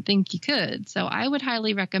that you didn't think you could. So I would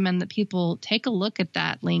highly recommend that people take a look at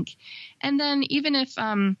that link. And then even if,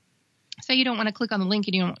 say you don't want to click on the link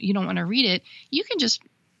and you don't want to read it, you can just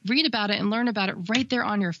read about it and learn about it right there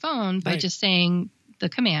on your phone by just saying the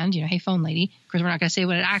command, hey, phone lady. Of course, we're not going to say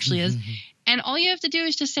what it actually is. And all you have to do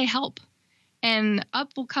is just say help. And up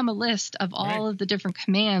will come a list of all of the different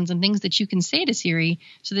commands and things that you can say to Siri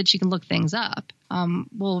so that you can look things up.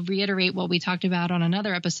 We'll reiterate what we talked about on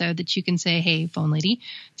another episode that you can say, hey, phone lady,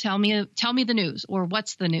 tell me the news or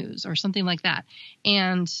what's the news or something like that.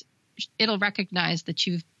 And it'll recognize that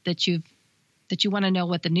you want to know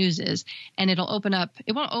what the news is, and it won't open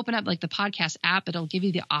up like the podcast app. It'll give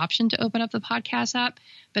you the option to open up the podcast app,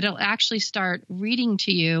 but it'll actually start reading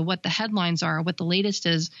to you what the headlines are, what the latest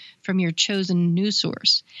is from your chosen news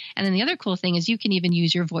source. And then the other cool thing is you can even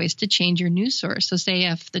use your voice to change your news source. So say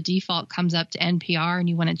if the default comes up to NPR and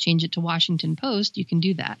you want to change it to Washington Post, you can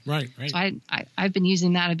do that. Right. So I've been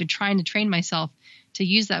using that. I've been trying to train myself to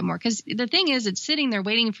use that more, because the thing is, it's sitting there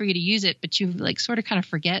waiting for you to use it, but you sort of kind of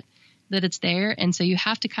forget that it's there. And so you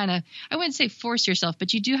have to I wouldn't say force yourself,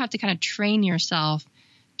 but you do have to kind of train yourself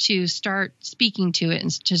to start speaking to it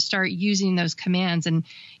and to start using those commands. And,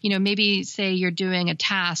 maybe say you're doing a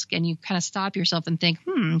task and you kind of stop yourself and think,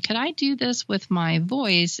 could I do this with my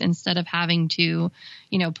voice instead of having to,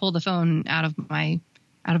 pull the phone out of my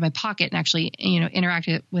pocket and actually, interact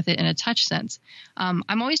with it in a touch sense.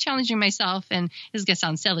 I'm always challenging myself, and this is going to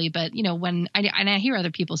sound silly, but when I hear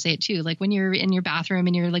other people say it too, like when you're in your bathroom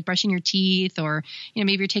and you're like brushing your teeth, or,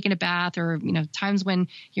 maybe you're taking a bath, or, times when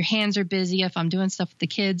your hands are busy, if I'm doing stuff with the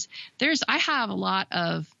kids, I have a lot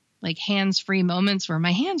of like hands-free moments where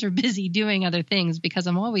my hands are busy doing other things because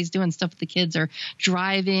I'm always doing stuff with the kids or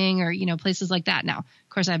driving or, places like that. Now, of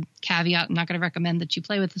course, I have caveat. I'm not going to recommend that you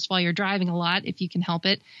play with this while you're driving a lot if you can help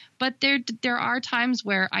it. But there are times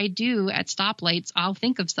where I do at stoplights, I'll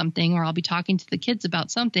think of something or I'll be talking to the kids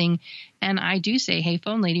about something. And I do say, hey,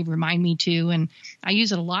 phone lady, remind me to. And I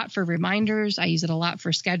use it a lot for reminders. I use it a lot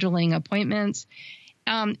for scheduling appointments.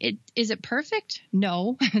 Is it perfect?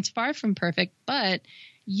 No, it's far from perfect, but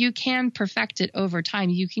you can perfect it over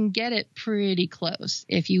time. You can get it pretty close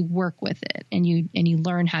if you work with it and you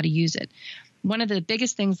learn how to use it. One of the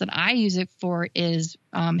biggest things that I use it for is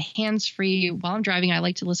hands-free. While I'm driving, I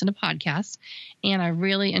like to listen to podcasts, and I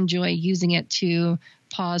really enjoy using it to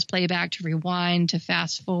pause playback, to rewind, to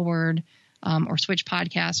fast forward, or switch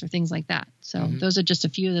podcasts or things like that. So those are just a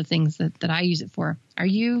few of the things that I use it for. Are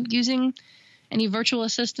you using any virtual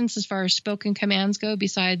assistants as far as spoken commands go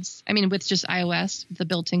besides, with just iOS, the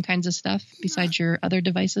built-in kinds of stuff, besides your other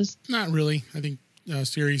devices? Not really. I think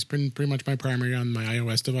Siri's been pretty much my primary on my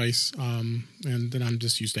iOS device. And then I'm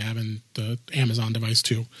just used to having the Amazon device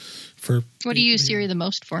too. What do you use Siri the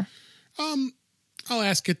most for? I'll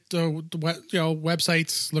ask it,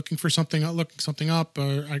 websites, looking something up.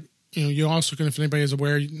 You also can, if anybody is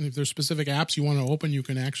aware, if there's specific apps you want to open, you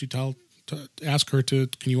can actually ask her can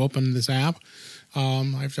you open this app?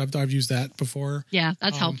 I've used that before. Yeah,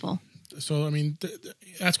 that's helpful. So,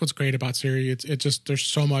 that's what's great about Siri. It just, there's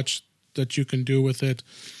so much that you can do with it.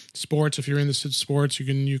 Sports, if you're into sports,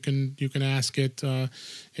 you can ask it.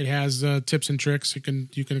 It has tips and tricks.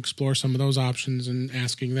 You can explore some of those options and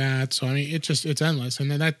asking that. So, it's endless. And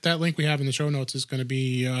then that link we have in the show notes is going to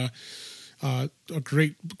be a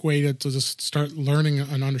great way to just start learning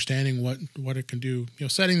and understanding what it can do.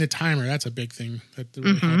 Setting the timer, that's a big thing that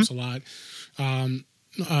really helps a lot. And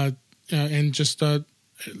just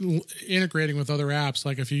integrating with other apps,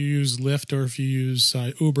 like if you use Lyft or if you use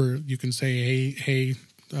Uber, you can say, hey,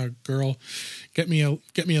 girl, get me a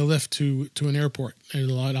lift to an airport, and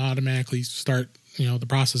it'll automatically start the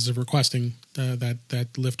process of requesting that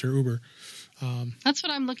Lyft or Uber. That's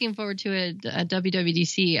what I'm looking forward to at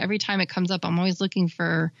WWDC. Every time it comes up, I'm always looking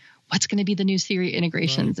for what's going to be the new Siri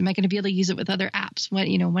integrations. Right. Am I going to be able to use it with other apps? When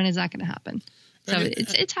is that going to happen? So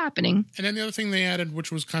it's happening. And then the other thing they added,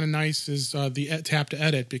 which was kind of nice, is the tap to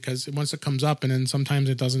edit, because once it comes up and then sometimes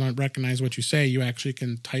it does not recognize what you say, you actually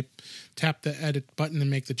can tap the edit button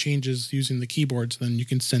and make the changes using the keyboards. Then you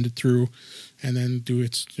can send it through and then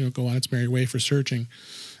go on its merry way for searching.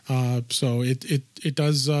 So it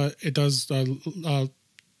does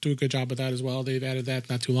do a good job with that as well. They've added that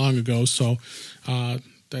not too long ago. So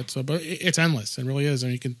but it's endless. It really is.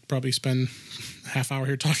 You can probably spend a half hour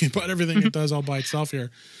here talking about everything it does all by itself here.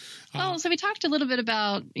 So we talked a little bit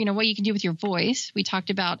about, what you can do with your voice. We talked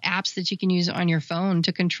about apps that you can use on your phone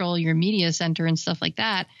to control your media center and stuff like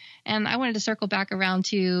that. And I wanted to circle back around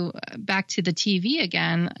back to the TV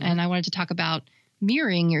again. And I wanted to talk about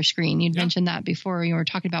mirroring your screen. You'd mentioned that before you were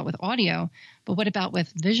talking about with audio, but what about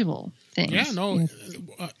with visual things? Yeah, no,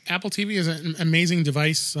 Apple TV is an amazing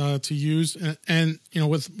device to use. And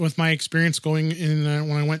with my experience going in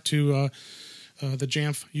when I went to the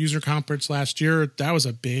Jamf user conference last year, that was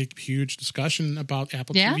a big, huge discussion about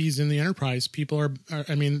Apple TVs in the enterprise. People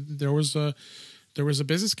there was a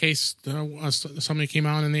business case. Somebody came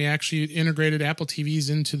out and they actually integrated Apple TVs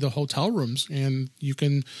into the hotel rooms, and you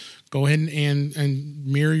can go ahead and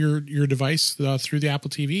mirror your device through the Apple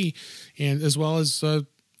TV, and as well as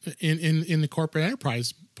in the corporate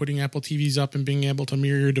enterprise, putting Apple TVs up and being able to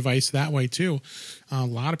mirror your device that way too. A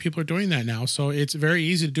lot of people are doing that now, so it's very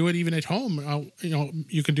easy to do it even at home.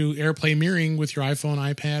 You can do AirPlay mirroring with your iPhone,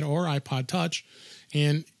 iPad, or iPod Touch,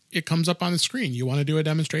 and it comes up on the screen. You want to do a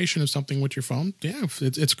demonstration of something with your phone? Yeah,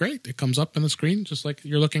 it's great. It comes up on the screen just like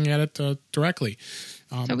you're looking at it directly.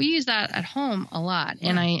 So we use that at home a lot,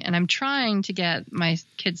 and I'm trying to get my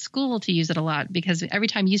kids' school to use it a lot, because every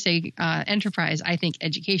time you say enterprise, I think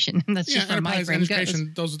education, and that's just where my brain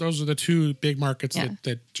goes. Those are the two big markets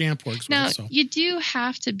that Jamf works now, with. So you do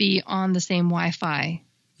have to be on the same Wi-Fi.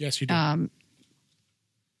 Yes, you do.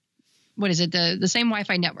 What is it? The same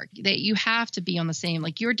Wi-Fi network that you have to be on the same,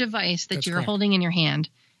 like your device that you're correct. holding in your hand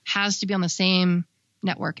has to be on the same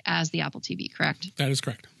network as the Apple TV, correct? That is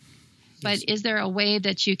correct. But is there a way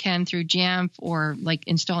that you can, through Jamf or like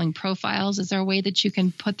installing profiles, is there a way that you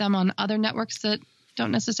can put them on other networks that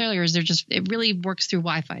don't necessarily, or is there just, it really works through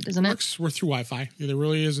Wi-Fi, doesn't it? Works through Wi-Fi. There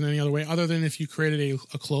really isn't any other way other than if you created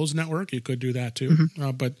a closed network, you could do that too.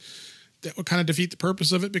 But that would kind of defeat the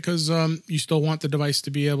purpose of it because you still want the device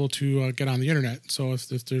to be able to get on the internet. So if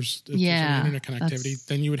there's internet connectivity,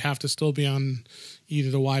 then you would have to still be on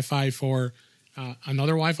either the Wi-Fi for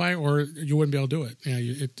another Wi-Fi, or you wouldn't be able to do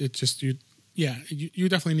it. You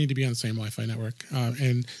definitely need to be on the same Wi-Fi network.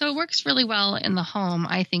 And so it works really well in the home,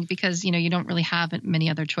 I think, because, you don't really have many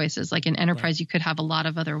other choices. Like in enterprise, you could have a lot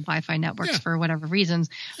of other Wi-Fi networks for whatever reasons.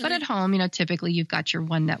 But at home, typically you've got your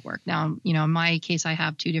one network. Now, in my case, I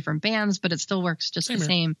have 2 different bands, but it still works just the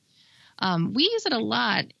same. We use it a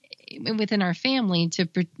lot within our family to,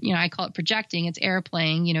 I call it projecting. It's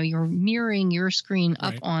airplaying. You're mirroring your screen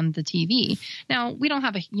up on the TV. Now, we don't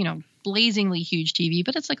have a, blazingly huge TV,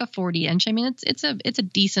 but it's like a 40-inch. I mean, it's a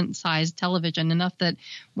decent sized television, enough that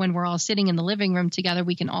when we're all sitting in the living room together,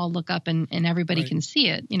 we can all look up and everybody can see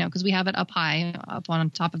it, because we have it up high, up on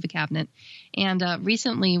top of a cabinet. And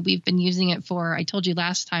recently we've been using it for, I told you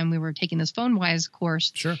last time we were taking this PhoneWise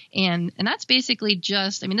course. Sure. And that's basically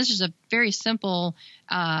just, this is a very simple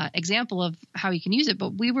example of how you can use it,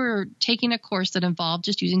 but we were taking a course that involved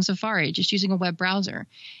just using Safari, just using a web browser.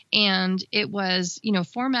 And it was,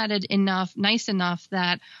 formatted nice enough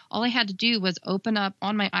that all I had to do was open up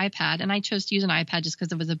on my iPad, and I chose to use an iPad just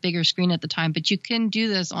because it was a bigger screen at the time, but you can do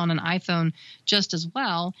this on an iPhone just as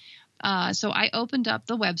well. So I opened up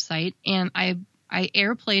the website and I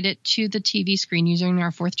airplayed it to the TV screen using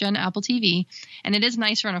our 4th gen Apple TV. And it is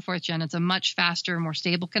nicer on a 4th gen. It's a much faster, more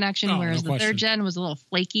stable connection, whereas the 3rd gen was a little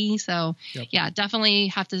flaky. So definitely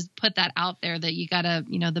have to put that out there that you gotta,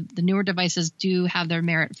 the newer devices do have their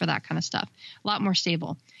merit for that kind of stuff. A lot more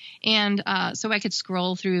stable. And so I could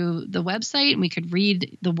scroll through the website and we could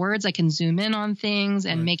read the words. I can zoom in on things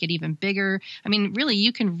and make it even bigger. Really,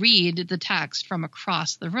 you can read the text from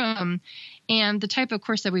across the room. And the type of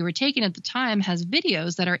course that we were taking at the time has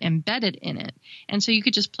videos that are embedded in it. And so you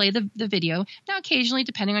could just play the video. Now, occasionally,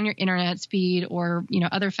 depending on your internet speed or,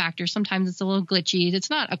 other factors, sometimes it's a little glitchy. It's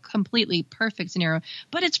not a completely perfect scenario,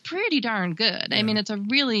 but it's pretty darn good. Yeah. It's a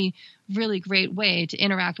really, really great way to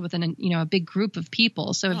interact with a big group of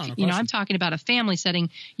people. So, if, I'm talking about a family setting,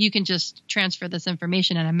 you can just transfer this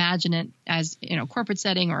information and imagine it as, corporate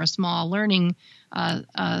setting or a small learning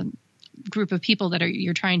group of people that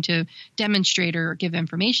you're trying to demonstrate or give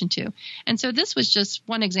information to. And so this was just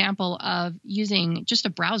one example of using just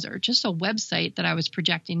a browser, just a website that I was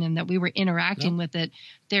projecting and that we were interacting with it.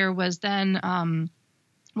 There was then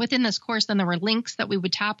within this course, then there were links that we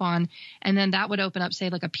would tap on, and then that would open up, say,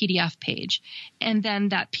 like a PDF page. And then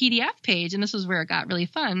that PDF page, and this is where it got really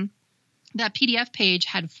fun, that PDF page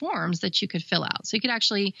had forms that you could fill out. So you could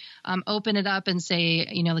actually open it up and say,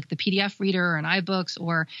 like the PDF reader or an iBooks,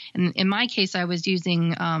 or in my case, I was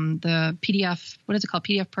using the PDF, what is it called?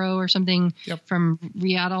 PDF Pro or something from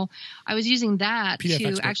Riaddle. I was using that PDF to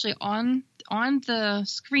Expert. Actually on the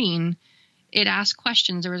screen, it asked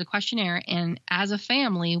questions. There was a questionnaire, and as a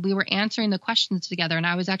family, we were answering the questions together, and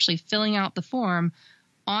I was actually filling out the form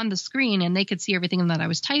on the screen, and they could see everything that I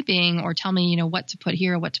was typing or tell me, what to put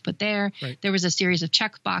here, what to put there. Right. There was a series of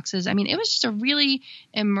check boxes. It was just a really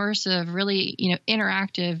immersive, really,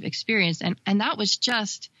 interactive experience. And that was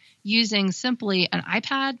just using simply an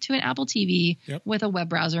iPad to an Apple TV with a web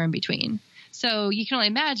browser in between. So you can only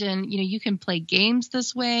imagine, you can play games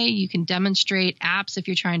this way. You can demonstrate apps if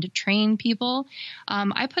you're trying to train people.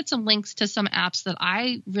 I put some links to some apps that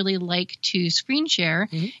I really like to screen share,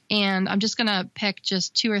 and I'm just going to pick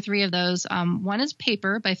just 2 or 3 of those. One is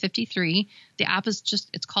Paper by 53. The app is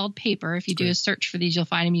it's called Paper. If you do a search for these, you'll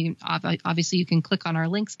find them. Obviously, you can click on our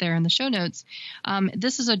links there in the show notes.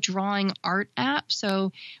 This is a drawing art app.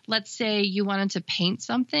 So let's say you wanted to paint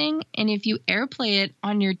something, and if you airplay it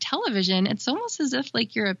on your television, it's almost as if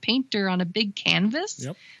like you're a painter on a big canvas.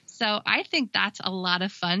 Yep. So I think that's a lot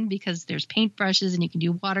of fun because there's paintbrushes and you can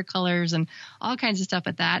do watercolors and all kinds of stuff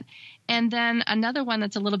with that. And then another one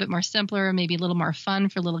that's a little bit more simpler, maybe a little more fun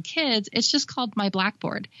for little kids, it's just called My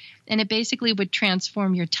Blackboard. And it basically would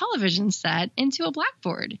transform your television set into a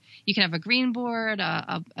blackboard. You can have a green board,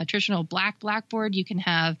 a traditional black blackboard. You can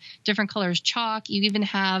have different colors chalk. You even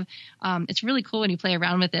have, it's really cool when you play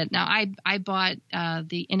around with it. Now, I bought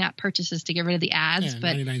the in-app purchases to get rid of the ads,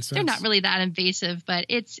 but they're not really that invasive. But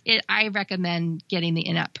it's I recommend getting the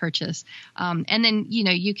in-app purchase. And then,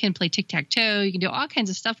 you can play tic-tac-toe. You can do all kinds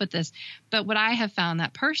of stuff with this. But what I have found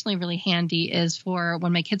that personally really handy is for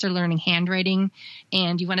when my kids are learning handwriting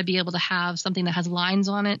and you want to be able to have something that has lines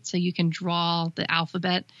on it so you can draw the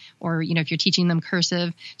alphabet, or, if you're teaching them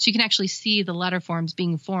cursive, so you can actually see the letter forms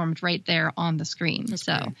being formed right there on the screen. That's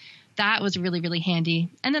great. That was really, really handy.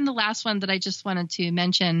 And then the last one that I just wanted to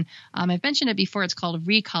mention, I've mentioned it before, it's called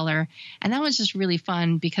Recolor. And that was just really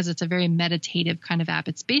fun because it's a very meditative kind of app.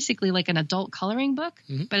 It's basically like an adult coloring book,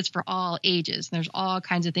 but it's for all ages. There's all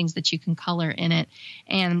kinds of things that you can color in it.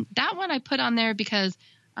 And that one I put on there because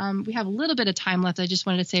we have a little bit of time left. I just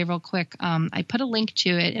wanted to say real quick, I put a link to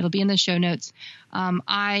it. It'll be in the show notes.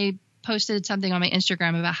 I posted something on my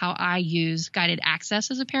Instagram about how I use guided access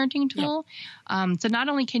as a parenting tool. Yeah. So not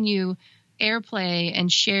only can you AirPlay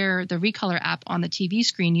and share the Recolor app on the TV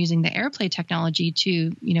screen using the AirPlay technology to,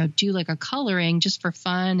 do like a coloring just for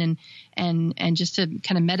fun and just to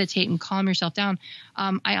kind of meditate and calm yourself down.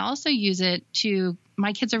 I also use it to,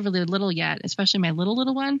 my kids are really little yet, especially my little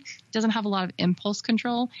one doesn't have a lot of impulse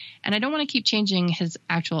control. And I don't want to keep changing his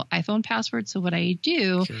actual iPhone password. So what I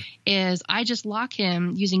do is I just lock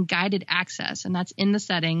him using guided access, and that's in the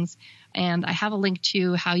settings. And I have a link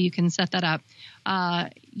to how you can set that up.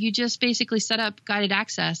 You just basically set up guided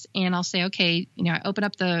access, and I'll say, okay, I open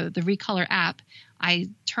up the Recolor app. I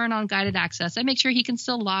turn on guided access. I make sure he can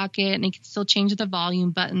still lock it and he can still change the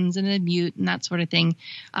volume buttons and the mute and that sort of thing.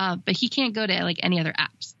 But he can't go to like any other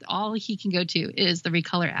apps. All he can go to is the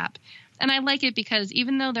Recolor app. And I like it because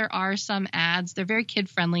even though there are some ads, they're very kid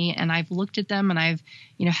friendly, and I've looked at them and I've,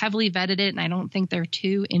 heavily vetted it, and I don't think they're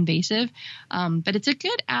too invasive. But it's a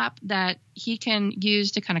good app that he can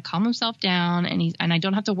use to kind of calm himself down, and I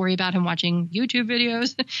don't have to worry about him watching YouTube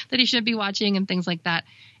videos that he should be watching and things like that.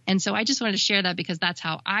 And so I just wanted to share that because that's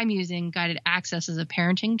how I'm using guided access as a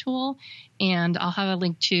parenting tool. And I'll have a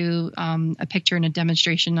link to a picture and a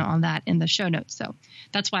demonstration on that in the show notes. So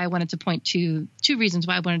that's why I wanted to point to two reasons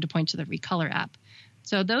why I wanted to point to the Recolor app.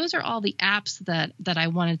 So those are all the apps that I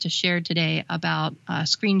wanted to share today about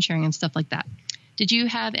screen sharing and stuff like that. Did you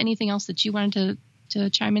have anything else that you wanted to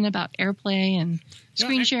chime in about AirPlay and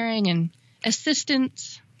screen sharing and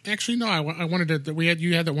assistance? Actually, no. I wanted to.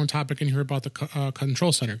 You had that one topic in here about the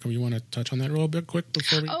control center. Can you want to touch on that real bit quick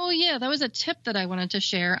before we? Oh yeah, that was a tip that I wanted to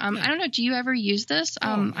share. I don't know. Do you ever use this?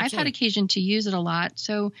 I've had occasion to use it a lot.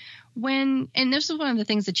 So and this is one of the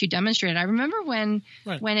things that you demonstrated. I remember when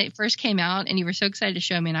it first came out, and you were so excited to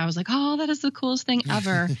show me, and I was like, oh, that is the coolest thing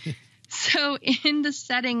ever. So in the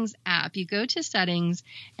settings app, you go to settings,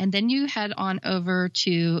 and then you head on over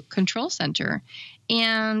to Control Center.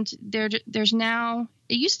 And there's now,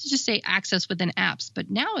 it used to just say access within apps, but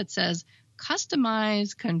now it says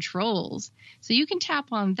customize controls. So you can tap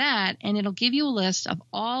on that, and it'll give you a list of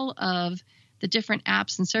all of the different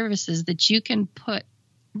apps and services that you can put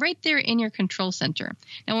right there in your control center.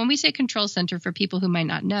 Now, when we say control center, for people who might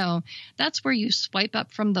not know, that's where you swipe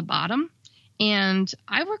up from the bottom. And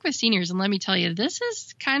I work with seniors, and let me tell you, this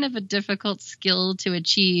is kind of a difficult skill to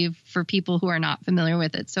achieve for people who are not familiar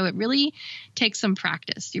with it. So it really takes some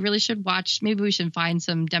practice. You really should watch, maybe we should find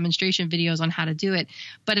some demonstration videos on how to do it,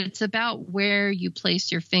 but it's about where you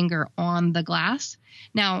place your finger on the glass.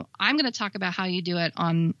 Now, I'm going to talk about how you do it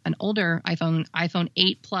on an older iPhone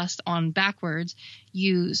 8 Plus on backwards.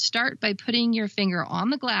 You start by putting your finger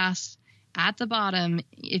on the glass. At the bottom,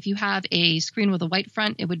 if you have a screen with a white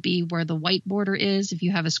front, it would be where the white border is. If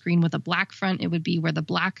you have a screen with a black front, it would be where the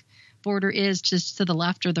black border is, just to the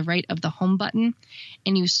left or the right of the home button.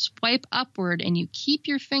 And you swipe upward, and you keep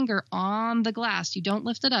your finger on the glass. You don't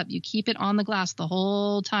lift it up. You keep it on the glass the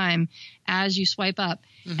whole time as you swipe up.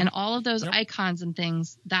 Mm-hmm. And all of those icons and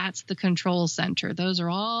things, that's the control center. Those are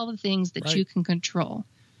all the things that you can control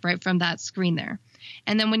right from that screen there.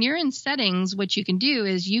 And then when you're in settings, what you can do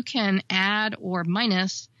is you can add or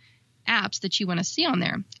minus apps that you want to see on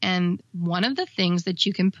there. And one of the things that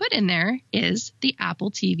you can put in there is the Apple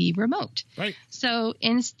TV remote. Right. So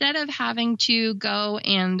instead of having to go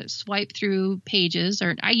and swipe through pages,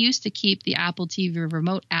 or I used to keep the Apple TV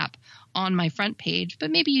remote app on my front page, but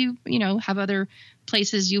maybe you have other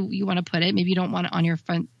places you want to put it. Maybe you don't want it on your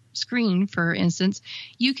front screen, for instance,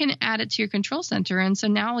 you can add it to your control center. And so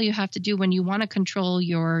now all you have to do when you want to control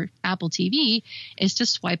your Apple TV is to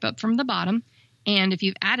swipe up from the bottom. And if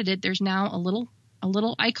you've added it, there's now a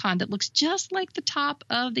little icon that looks just like the top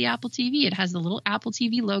of the Apple TV. It has the little Apple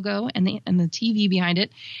TV logo and the TV behind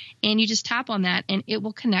it. And you just tap on that, and it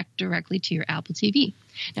will connect directly to your Apple TV.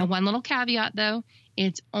 Now, one little caveat, though,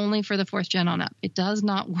 it's only for the 4th gen on up. It does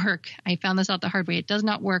not work. I found this out the hard way. It does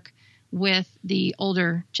not work with the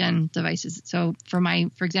older gen devices. So for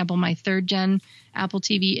example, my 3rd gen Apple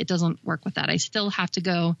TV, it doesn't work with that. I still have to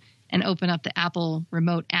go and open up the Apple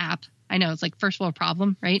remote app. I know it's like first world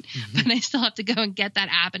problem, right? Mm-hmm. But I still have to go and get that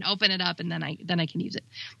app and open it up, and then I can use it.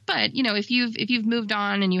 But if you've moved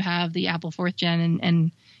on and you have the Apple 4th gen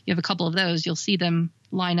and you have a couple of those, you'll see them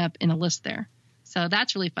line up in a list there. So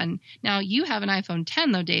that's really fun. Now you have an iPhone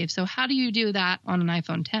 10 though, Dave. So how do you do that on an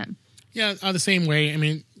iPhone 10? Yeah, the same way. I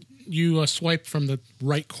mean, you swipe from the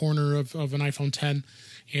right corner of an iPhone 10,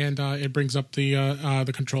 and it brings up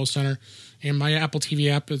the control center. And my Apple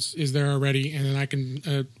TV app is there already, and then I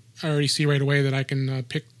can I already see right away that I can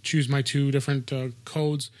choose my 2 different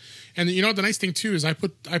codes. And the nice thing too is I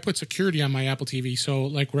put security on my Apple TV. So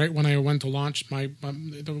like right when I went to launch the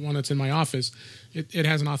one that's in my office, it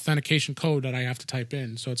has an authentication code that I have to type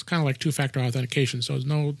in. So it's kind of like 2-factor authentication. So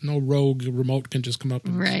no rogue remote can just come up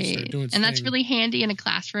and start doing and that's really handy in a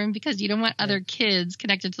classroom because you don't want other kids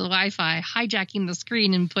connected to the Wi-Fi hijacking the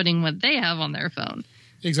screen and putting what they have on their phone.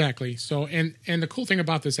 Exactly. So and the cool thing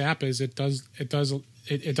about this app is it does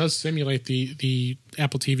simulate the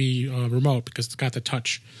Apple TV remote because it's got the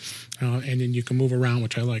touch, and then you can move around,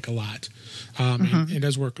 which I like a lot. And it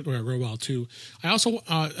does work real well too. I also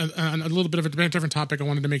on a little bit of a different topic I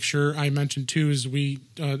wanted to make sure I mentioned too is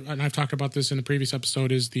and I've talked about this in a previous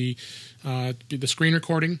episode is the screen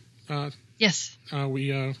recording. Yes.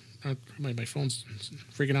 My phone's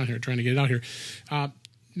freaking out here trying to get it out here.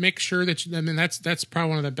 Make sure that that's probably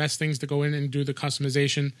one of the best things to go in and do the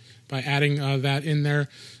customization by adding that in there.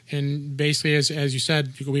 And basically, as you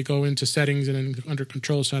said, we go into settings and then under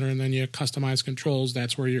Control Center, and then you customize controls.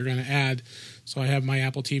 That's where you're going to add. So I have my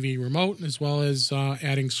Apple TV remote as well as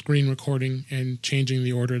adding screen recording and changing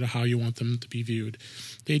the order to how you want them to be viewed.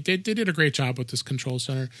 They did a great job with this Control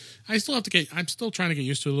Center. I'm still trying to get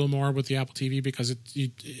used to it a little more with the Apple TV because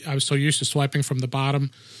I was so used to swiping from the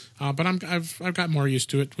bottom. But I've got more used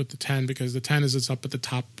to it with the 10 because the 10 is up at the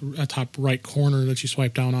top right corner that you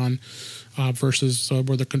swipe down on, versus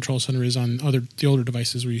where the Control Center is on the older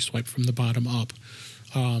devices where you swipe from the bottom up.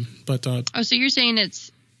 So you're saying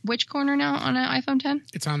it's which corner now on an iPhone 10?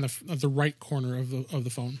 It's on the right corner of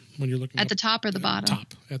the phone when you're looking at the top or the bottom.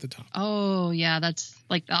 At the top. Oh yeah, that's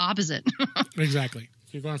like the opposite. Exactly.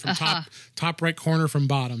 You're going from top right corner from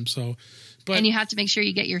bottom. So. And you have to make sure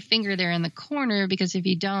you get your finger there in the corner because if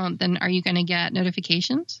you don't, then are you going to get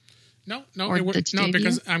notifications? No,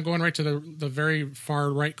 because I'm going right to the very far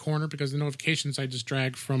right corner because the notifications I just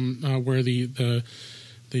drag from where the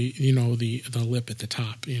lip at the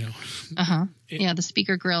top. The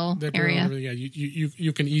speaker grill area.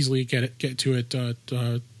 You can easily get to it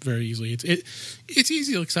very easily. It's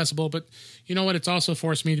easily accessible, but you know what? It's also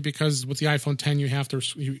forced me to because with the iPhone 10 you have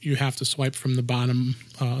to swipe from the bottom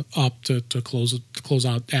up to close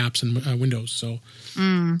out apps and Windows. So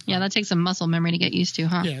that takes some muscle memory to get used to,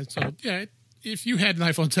 huh? Yeah. So if you had an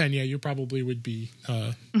iPhone 10, you probably would be take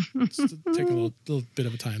a little bit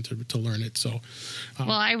of a time to learn it. So,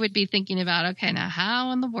 well, I would be thinking about now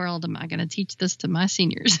how in the world am I going to teach this to my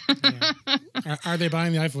seniors? Are they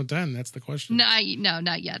buying the iPhone 10? That's the question. No,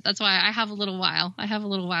 not yet. That's why I have a little while.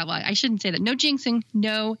 I shouldn't say that. No jinxing.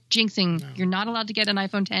 No. You're not allowed to get an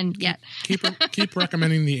iPhone 10 yet. Keep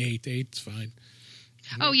recommending the 8. 8's fine.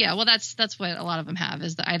 Oh yeah, well that's what a lot of them have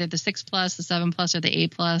is either the 6 Plus, the 7 Plus, or the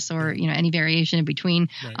 8 Plus, or any variation in between.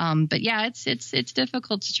 Right. But yeah, it's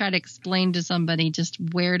difficult to try to explain to somebody just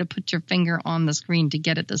where to put your finger on the screen to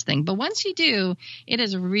get at this thing. But once you do, it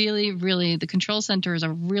is really, really the Control Center is a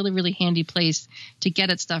really, really handy place to get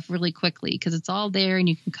at stuff really quickly because it's all there and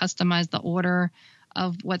you can customize the order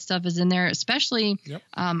of what stuff is in there. Especially,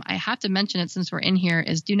 I have to mention it since we're in here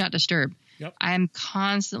is Do Not Disturb. Yep. I'm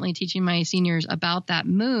constantly teaching my seniors about that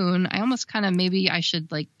moon. I almost maybe I should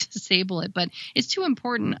disable it, but it's too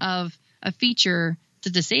important of a feature to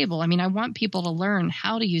disable. I mean, I want people to learn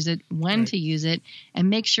how to use it, when to use it, and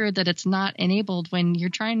make sure that it's not enabled when you're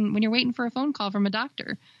waiting for a phone call from a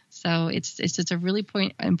doctor. So it's a really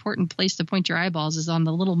important place to point your eyeballs is on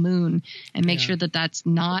the little moon and make sure that that's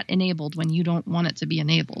not enabled when you don't want it to be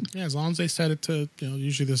enabled. Yeah, as long as they set it to,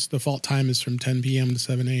 usually this default time is from 10 p.m. to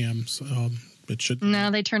 7 a.m. So it should.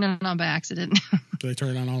 No, they turn it on by accident. Do they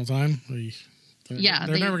turn it on all the time?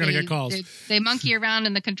 They're never going to get calls. They monkey around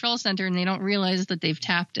in the Control Center and they don't realize that they've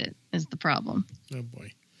tapped it is the problem. Oh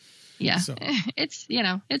boy. Yeah, so. It's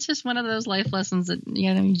just one of those life lessons that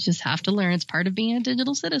you just have to learn. It's part of being a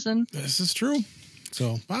digital citizen. This is true.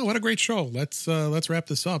 So, wow, what a great show. Let's wrap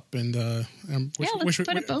this up. And let's put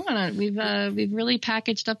a bow on it. We've really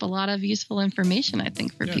packaged up a lot of useful information, I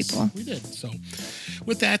think, for people. We did. So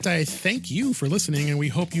with that, I thank you for listening, and we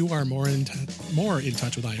hope you are more in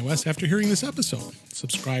touch with iOS after hearing this episode.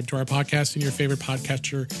 Subscribe to our podcast in your favorite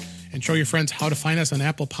podcatcher and show your friends how to find us on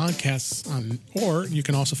Apple Podcasts, or you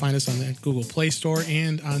can also find us on the Google Play Store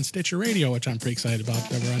and on Stitcher Radio, which I'm pretty excited about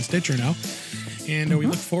that we're on Stitcher now. And we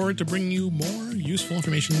look forward to bringing you more useful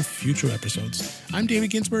information in future episodes. I'm David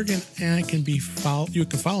Ginsburg, and you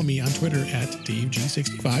can follow me on Twitter at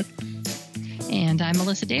DaveG65. And I'm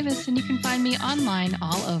Melissa Davis, and you can find me online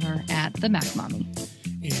all over at the Mac Mommy.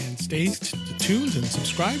 And stay tuned and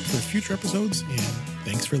subscribe for future episodes, and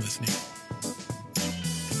thanks for listening.